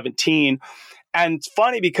is 17. And it's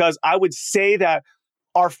funny because I would say that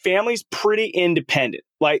our family's pretty independent.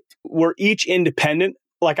 Like we're each independent.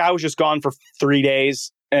 Like I was just gone for 3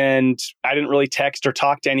 days and I didn't really text or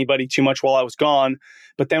talk to anybody too much while I was gone.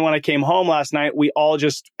 But then when I came home last night, we all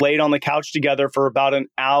just laid on the couch together for about an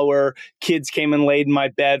hour. Kids came and laid in my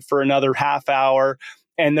bed for another half hour.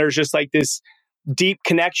 And there's just like this deep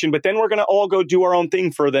connection. But then we're going to all go do our own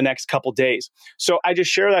thing for the next couple days. So I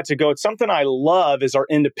just share that to go. It's something I love is our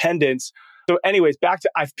independence. So anyways, back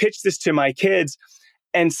to, I've pitched this to my kids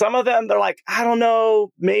and some of them, they're like, I don't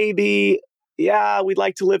know, maybe, yeah, we'd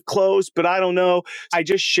like to live close, but I don't know. I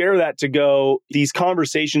just share that to go, these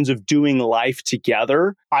conversations of doing life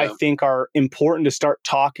together, I think are important to start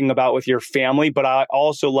talking about with your family. But I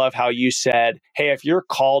also love how you said, hey, if you're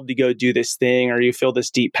called to go do this thing or you feel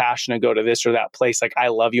this deep passion to go to this or that place, like I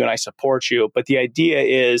love you and I support you. But the idea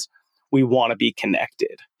is we want to be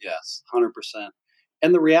connected. Yes, 100%.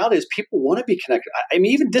 And the reality is people want to be connected. I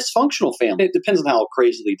mean, even dysfunctional families, it depends on how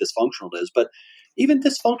crazily dysfunctional it is, but even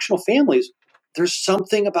dysfunctional families, there's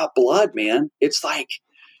something about blood, man. It's like,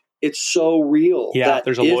 it's so real. Yeah,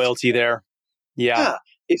 there's a loyalty there. Yeah.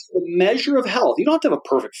 It's a measure of health. You don't have to have a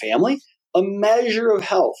perfect family. A measure of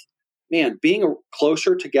health. Man, being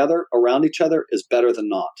closer together around each other is better than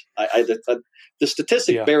not. The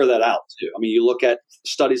statistics bear that out too. I mean, you look at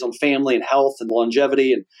studies on family and health and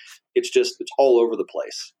longevity, and it's all over the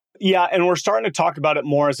place. Yeah. And we're starting to talk about it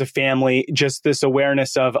more as a family, just this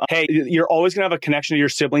awareness of, hey, you're always going to have a connection to your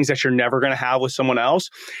siblings that you're never going to have with someone else.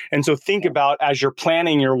 And so think about as you're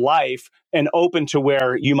planning your life and open to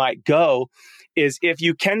where you might go is if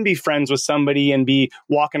you can be friends with somebody and be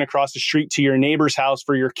walking across the street to your neighbor's house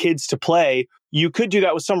for your kids to play, you could do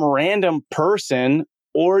that with some random person,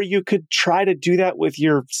 or you could try to do that with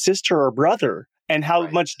your sister or brother. And how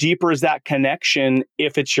much deeper is that connection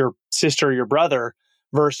if it's your sister or your brother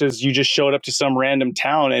versus you just showed up to some random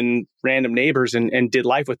town and random neighbors and did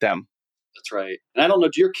life with them. That's right. And I don't know,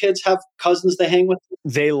 do your kids have cousins they hang with?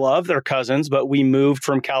 They love their cousins, but we moved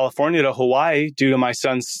from California to Hawaii due to my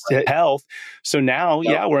son's health. So now,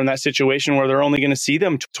 we're in that situation where they're only going to see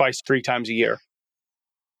them twice, 3 times a year.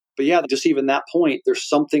 But yeah, just even that point, there's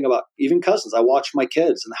something about even cousins. I watch my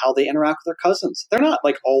kids and how they interact with their cousins. They're not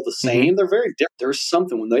like all the same. Mm-hmm. They're very different. There's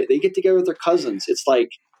something when they get together with their cousins. It's like,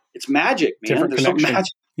 it's magic, man. Different There's connection. some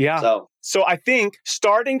magic. Yeah. So I think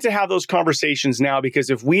starting to have those conversations now, because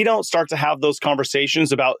if we don't start to have those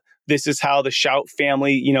conversations about this is how the Shout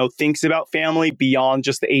family, thinks about family beyond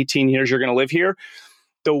just the 18 years you're going to live here,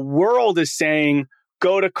 the world is saying,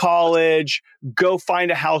 go to college, go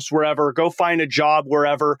find a house wherever, go find a job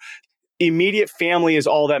wherever. Immediate family is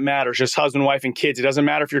all that matters, just husband, wife, and kids. It doesn't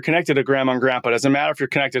matter if you're connected to grandma and grandpa. It doesn't matter if you're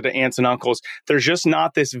connected to aunts and uncles. There's just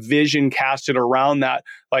not this vision casted around that.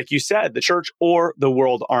 Like you said, the church or the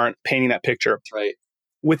world aren't painting that picture. That's right.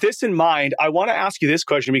 With this in mind, I want to ask you this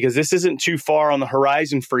question because this isn't too far on the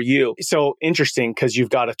horizon for you. So interesting because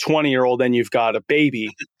you've got a 20-year-old and you've got a baby.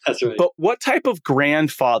 That's right. But what type of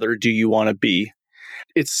grandfather do you want to be?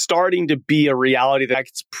 It's starting to be a reality that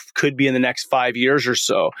could be in the next 5 years or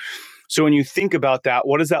so. So when you think about that,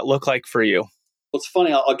 what does that look like for you? Well, it's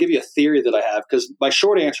funny. I'll give you a theory that I have because my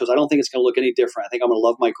short answer is I don't think it's going to look any different. I think I'm going to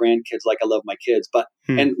love my grandkids like I love my kids.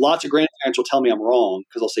 And lots of grandparents will tell me I'm wrong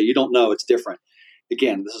because they'll say, you don't know, it's different.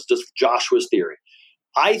 Again, this is just Joshua's theory.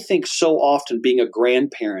 I think so often being a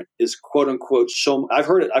grandparent is quote unquote I've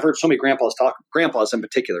heard so many grandpas talk, grandpas in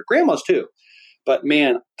particular, grandmas too. But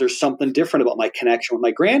man, there's something different about my connection with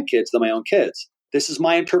my grandkids than my own kids. This is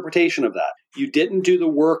my interpretation of that. you didn't do the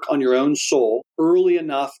work on your own soul early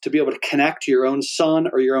enough to be able to connect to your own son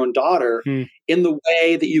or your own daughter in the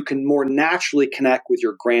way that you can more naturally connect with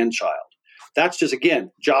your grandchild. That's just,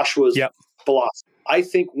 again, Joshua's philosophy. I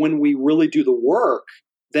think when we really do the work,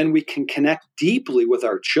 then we can connect deeply with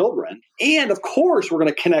our children. And of course, we're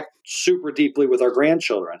going to connect super deeply with our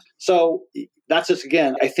grandchildren. So that's just,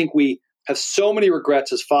 again, I think we have so many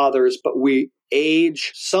regrets as fathers, but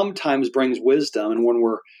age sometimes brings wisdom. And when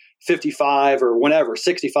we're 55 or whenever,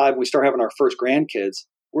 65, we start having our first grandkids,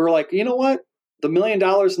 we're like, you know what? The $1 million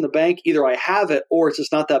in the bank, either I have it or it's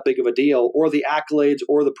just not that big of a deal, or the accolades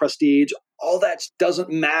or the prestige, all that doesn't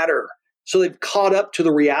matter. So they've caught up to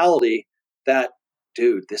the reality that,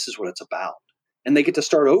 dude, this is what it's about. And they get to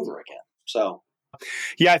start over again. So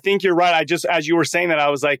yeah, I think you're right. As you were saying that, I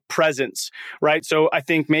was like, presence, right? So I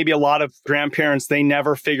think maybe a lot of grandparents, they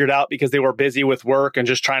never figured out because they were busy with work and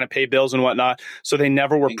just trying to pay bills and whatnot. So they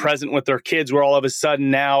never were present with their kids, where all of a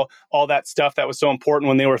sudden now all that stuff that was so important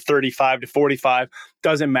when they were 35 to 45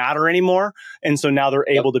 doesn't matter anymore. And so now they're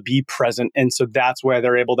able to be present. And so that's where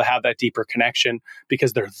they're able to have that deeper connection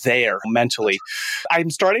because they're there mentally. I'm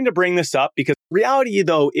starting to bring this up because reality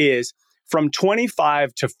though is, from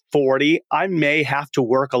 25 to 40, I may have to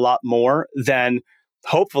work a lot more than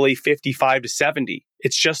hopefully 55 to 70.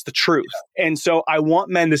 It's just the truth. And so I want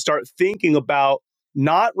men to start thinking about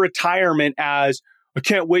not retirement as, I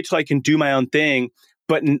can't wait till I can do my own thing,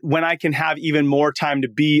 but when I can have even more time to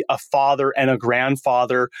be a father and a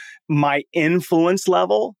grandfather, my influence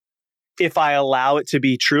level, if I allow it to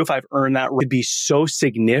be true, if I've earned that, would be so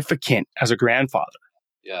significant as a grandfather.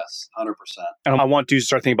 Yes, 100%. And I want you to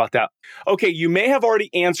start thinking about that. Okay, you may have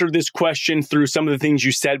already answered this question through some of the things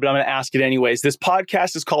you said, but I'm going to ask it anyways. This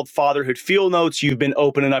podcast is called Fatherhood Field Notes. You've been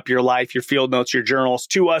opening up your life, your field notes, your journals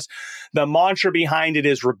to us. The mantra behind it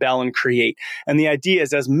is rebel and create. And the idea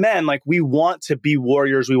is, as men, like, we want to be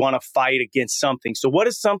warriors. We want to fight against something. So what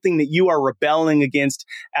is something that you are rebelling against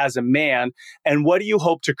as a man? And what do you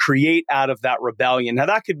hope to create out of that rebellion? Now,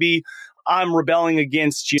 that could be, I'm rebelling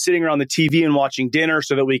against you sitting around the TV and watching dinner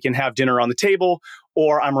so that we can have dinner on the table,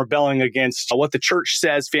 or I'm rebelling against what the church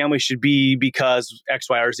says family should be because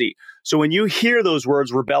X, Y, or Z. So when you hear those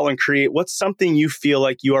words, rebel and create, what's something you feel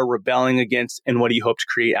like you are rebelling against, and what do you hope to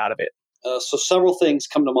create out of it? So several things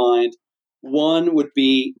come to mind. One would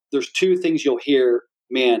be, there's two things you'll hear,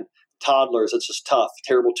 man, toddlers, it's just tough.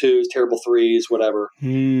 Terrible twos, terrible threes, whatever. And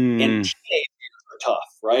teenagers are tough,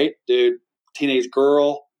 right? Dude, teenage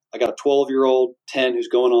girl, I got a 12-year-old, 10, who's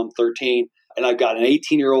going on 13, and I've got an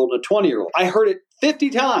 18-year-old and a 20-year-old. I heard it 50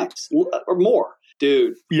 times or more.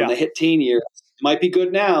 Dude, when they hit teen years, it might be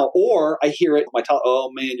good now. Or I hear it,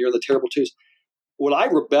 oh man, you're in the terrible twos. What I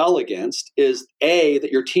rebel against is, A,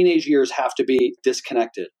 that your teenage years have to be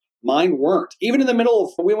disconnected. Mine weren't. Even in the middle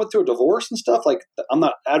of, we went through a divorce and stuff, like, I'm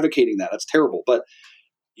not advocating that. That's terrible. But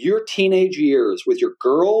your teenage years with your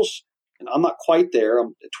girls, and I'm not quite there,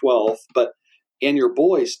 I'm 12, and your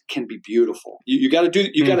boys can be beautiful. You got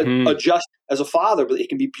to adjust as a father, but it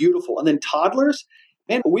can be beautiful. And then toddlers,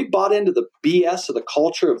 man, we bought into the BS of the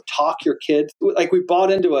culture of talk your kid. Like, we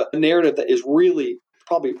bought into a narrative that is really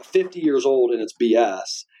probably 50 years old and it's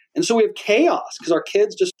BS. And so we have chaos because our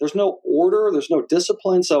kids just, there's no order, there's no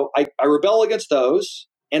discipline. So I rebel against those.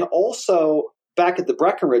 And also back at the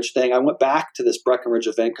Breckenridge thing, I went back to this Breckenridge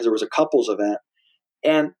event because there was a couples event.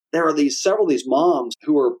 And there are several of these moms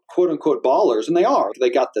who are quote unquote ballers, and they are. They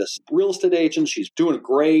got this real estate agent. She's doing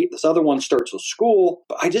great. This other one starts with school.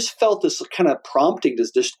 But I just felt this kind of prompting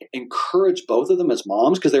to just encourage both of them as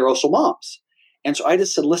moms because they're also moms. And so I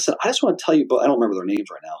just said, listen, I just want to tell you both. I don't remember their names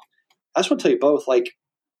right now. I just want to tell you both, like,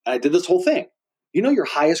 I did this whole thing. You know, your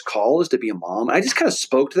highest call is to be a mom. And I just kind of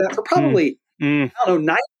spoke to that for probably, I don't know,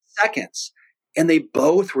 90 seconds. And they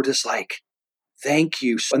both were just like, thank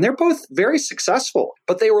you. And they're both very successful,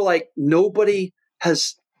 but they were like, nobody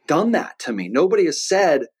has done that to me. Nobody has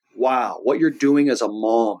said, wow, what you're doing as a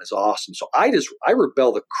mom is awesome. So I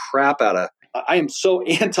rebel the crap out of, I am so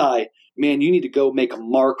anti, man, you need to go make a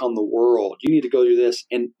mark on the world. You need to go do this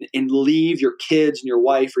and leave your kids and your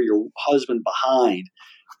wife or your husband behind.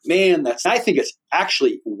 Man, I think it's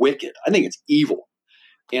actually wicked. I think it's evil.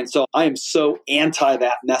 And so I am so anti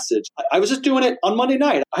that message. I was just doing it on Monday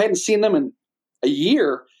night. I hadn't seen them in a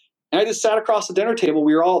year. And I just sat across the dinner table.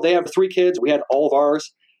 They have 3 kids. We had all of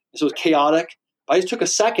ours. So it was chaotic. But I just took a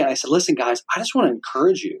second. I said, listen, guys, I just want to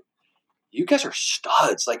encourage you. You guys are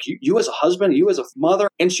studs. Like you as a husband, you as a mother.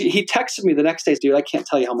 And he texted me the next day, dude, I can't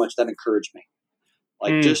tell you how much that encouraged me.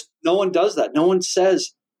 Like just no one does that. No one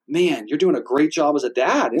says, man, you're doing a great job as a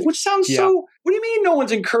dad. Which sounds so, what do you mean no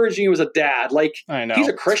one's encouraging you as a dad? Like, I know, he's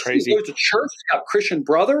a Christian. He goes to church. He's got Christian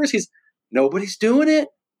brothers. Nobody's doing it.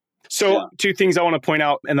 So two things I want to point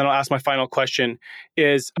out, and then I'll ask my final question,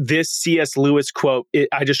 is this C.S. Lewis quote.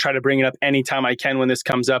 I just try to bring it up anytime I can when this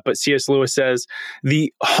comes up, but C.S. Lewis says,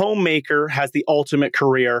 the homemaker has the ultimate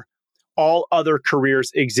career. All other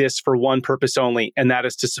careers exist for one purpose only, and that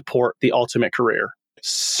is to support the ultimate career.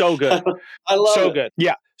 So good. I love so it. good.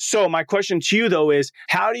 Yeah. So my question to you, though, is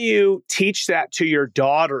how do you teach that to your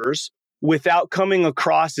daughters without coming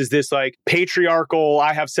across as this like patriarchal,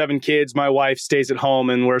 I have 7 kids, my wife stays at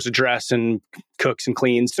home and wears a dress and cooks and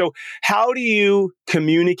cleans. So how do you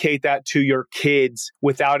communicate that to your kids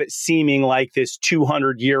without it seeming like this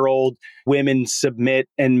 200-year-old women submit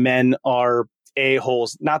and men are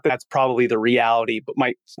a-holes? Not that that's probably the reality, but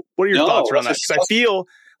what are your thoughts around that? Because I feel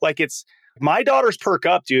like it's, my daughters perk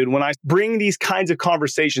up, dude. When I bring these kinds of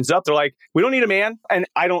conversations up, they're like, we don't need a man. And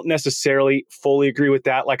I don't necessarily fully agree with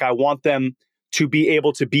that. Like, I want them to be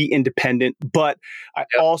able to be independent, but I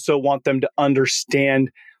also want them to understand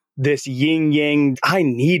this yin yang. I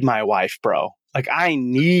need my wife, bro. Like, I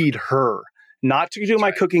need her. Not to do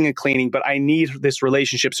my cooking and cleaning, but I need this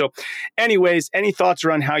relationship. So anyways, any thoughts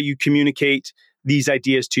around how you communicate these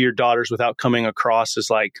ideas to your daughters without coming across as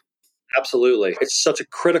like... Absolutely. It's such a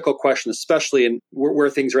critical question, especially in where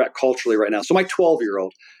things are at culturally right now. So my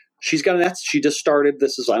 12-year-old, she's got an Etsy. She just started,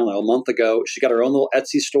 this is, I don't know, a month ago. She got her own little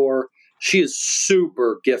Etsy store. She is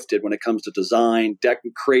super gifted when it comes to design,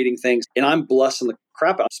 creating things. And I'm blessing the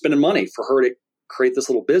crap out, spending money for her to create this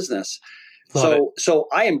little business. So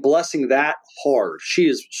I am blessing that hard. She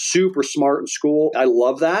is super smart in school. I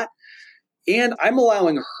love that. And I'm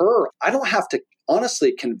allowing her, I don't have to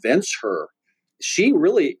honestly convince her. She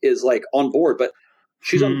really is like on board, but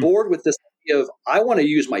she's on board with this idea of, I want to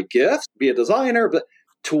use my gifts, be a designer, but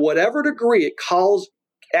to whatever degree it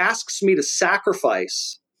asks me to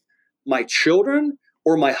sacrifice my children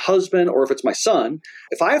or my husband, or if it's my son,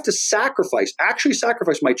 if I have to actually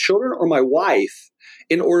sacrifice my children or my wife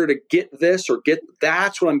in order to get this or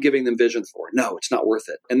that's what I'm giving them vision for. No, it's not worth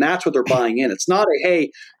it. And that's what they're buying in. It's not a, hey,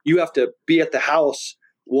 you have to be at the house,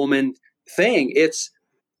 woman thing. It's,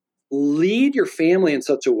 lead your family in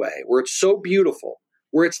such a way where it's so beautiful,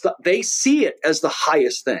 where they see it as the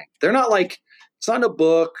highest thing. They're not like, it's not in a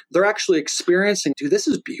book. They're actually experiencing, dude, this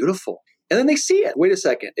is beautiful. And then they see it. Wait a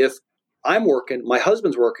second. If I'm working, my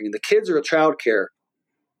husband's working, and the kids are at childcare,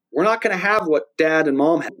 we're not going to have what dad and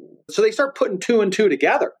mom have. So they start putting 2 and 2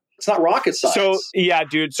 together. It's not rocket science. So, yeah,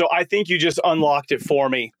 dude. So I think you just unlocked it for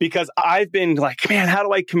me, because I've been like, man, how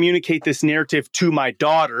do I communicate this narrative to my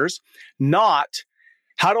daughters? Not,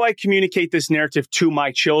 how do I communicate this narrative to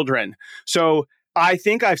my children? So I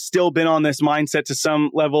think I've still been on this mindset to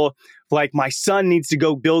some level, like my son needs to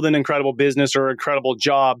go build an incredible business or an incredible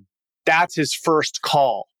job. That's his first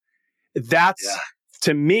call. That's,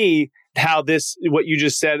 to me, how what you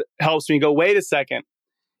just said helps me go, wait a second.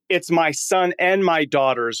 It's my son and my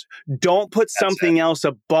daughters. Don't put something else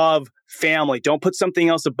above family. Don't put something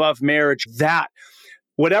else above marriage.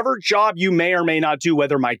 Whatever job you may or may not do,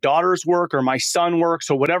 whether my daughters work or my son works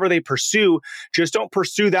or whatever they pursue, just don't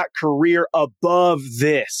pursue that career above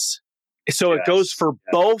this. So it goes for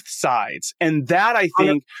both sides. And that, I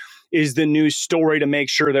think, is the new story to make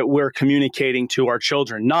sure that we're communicating to our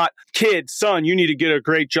children. Not, kid, son, you need to get a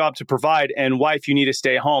great job to provide, and wife, you need to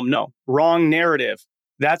stay home. No, wrong narrative.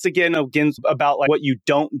 That's again about like what you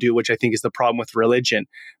don't do, which I think is the problem with religion.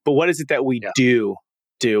 But what is it that we do?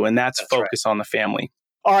 And that's focus on the family.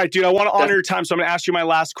 All right, dude, I want to honor your time. So I'm going to ask you my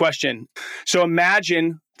last question. So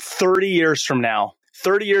imagine 30 years from now,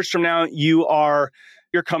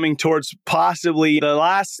 you're coming towards possibly the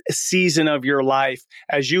last season of your life.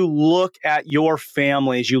 As you look at your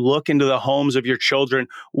family, as you look into the homes of your children,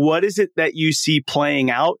 what is it that you see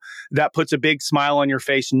playing out that puts a big smile on your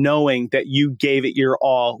face, knowing that you gave it your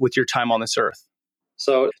all with your time on this earth?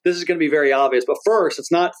 So this is going to be very obvious, but first,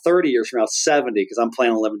 it's not 30 years from now, it's 70, because I'm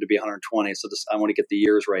planning on living to be 120. So I want to get the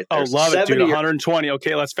years right there. Oh, love it, dude. 120.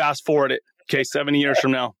 Okay, let's fast forward it. Okay, 70 years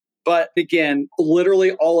from now. But again,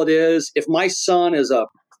 literally all it is, if my son is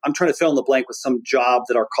I'm trying to fill in the blank with some job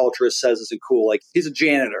that our culture says isn't cool. Like, he's a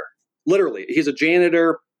janitor. Literally, he's a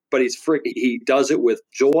janitor, but he does it with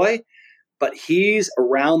joy, but he's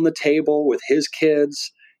around the table with his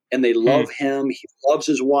kids, and they love him. He loves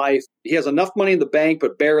his wife. He has enough money in the bank,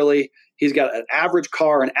 but barely. He's got an average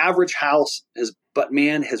car, an average house. But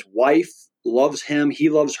man, his wife loves him. He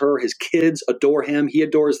loves her. His kids adore him. He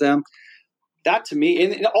adores them. That to me,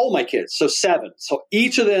 and all my kids, so 7. So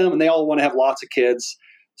each of them, and they all want to have lots of kids.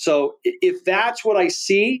 So if that's what I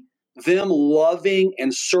see, them loving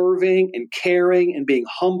and serving and caring and being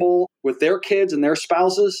humble with their kids and their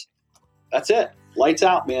spouses, that's it. Lights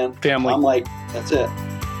out, man. Family. I'm like, that's it.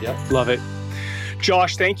 Yep. Love it.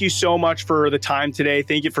 Josh, thank you so much for the time today.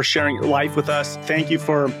 Thank you for sharing your life with us. Thank you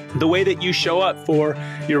for the way that you show up for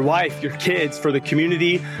your wife, your kids, for the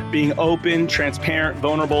community, being open, transparent,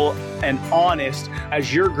 vulnerable, and honest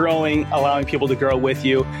as you're growing, allowing people to grow with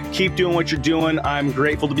you. Keep doing what you're doing. I'm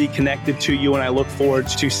grateful to be connected to you, and I look forward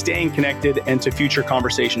to staying connected and to future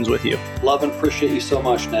conversations with you. Love and appreciate you so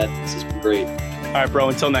much, Ned. This has been great. All right, bro.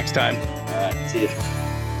 Until next time. All right. See you.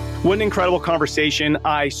 What an incredible conversation.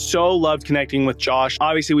 I so loved connecting with Josh.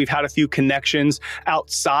 Obviously, we've had a few connections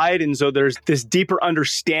outside, and so there's this deeper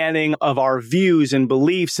understanding of our views and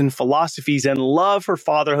beliefs and philosophies and love for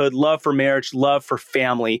fatherhood, love for marriage, love for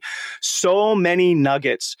family. So many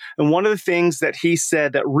nuggets. And one of the things that he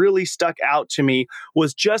said that really stuck out to me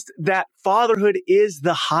was just that fatherhood is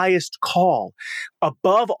the highest call.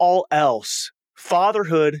 Above all else,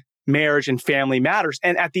 fatherhood, marriage, and family matters.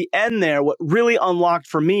 And at the end there, what really unlocked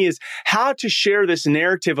for me is how to share this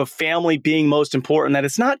narrative of family being most important, that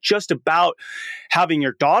it's not just about having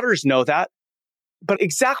your daughters know that, but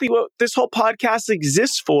exactly what this whole podcast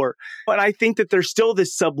exists for. And I think that there's still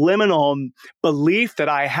this subliminal belief that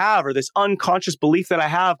I have, or this unconscious belief that I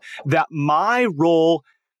have, that my role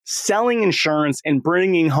selling insurance and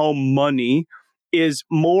bringing home money is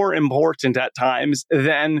more important at times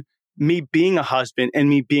than me being a husband and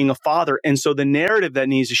me being a father. And so the narrative that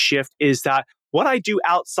needs to shift is that what I do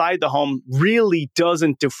outside the home really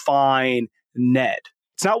doesn't define Ned.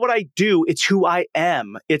 It's not what I do. It's who I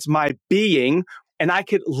am. It's my being. And I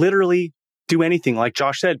could literally do anything. Like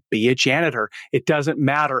Josh said, be a janitor. It doesn't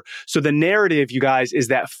matter. So the narrative, you guys, is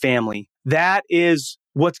that family. That is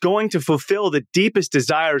what's going to fulfill the deepest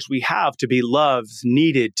desires we have: to be loved,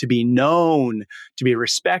 needed, to be known, to be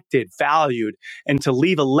respected, valued, and to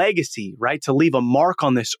leave a legacy, right? To leave a mark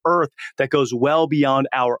on this earth that goes well beyond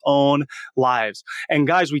our own lives. And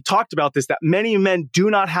guys, we talked about this, that many men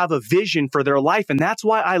do not have a vision for their life. And that's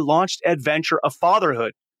why I launched Adventure of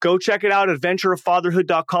Fatherhood. Go check it out at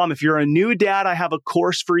adventureoffatherhood.com. If you're a new dad, I have a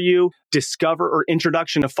course for you, Discover or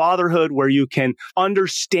Introduction to Fatherhood, where you can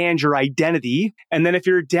understand your identity. And then if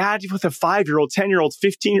you're a dad with a 5-year-old, 10-year-old,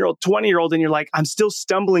 15-year-old, 20-year-old, and you're like, I'm still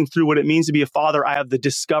stumbling through what it means to be a father, I have the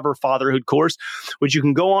Discover Fatherhood course, which you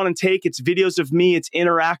can go on and take. It's videos of me. It's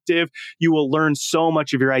interactive. You will learn so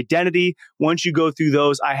much of your identity. Once you go through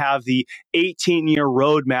those, I have the 18-year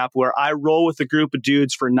roadmap where I roll with a group of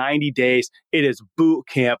dudes for 90 days. It is boot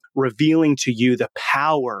camp, revealing to you the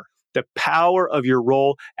power of your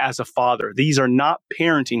role as a father. These are not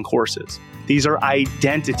parenting courses. These are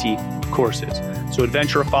identity courses. So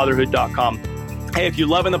adventureoffatherhood.com. Hey, if you're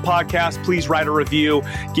loving the podcast, please write a review,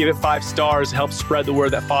 give it 5 stars, help spread the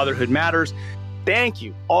word that fatherhood matters. Thank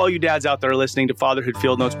you, all you dads out there listening to Fatherhood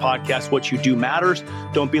Field Notes podcast. What you do matters.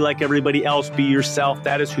 Don't be like everybody else. Be yourself.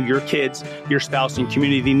 That is who your kids, your spouse, and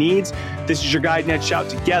community needs. This is your guide, Ned Shout.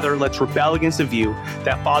 Together, let's rebel against the view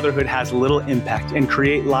that fatherhood has little impact and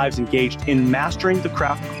create lives engaged in mastering the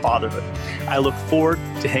craft of fatherhood. I look forward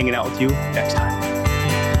to hanging out with you next time.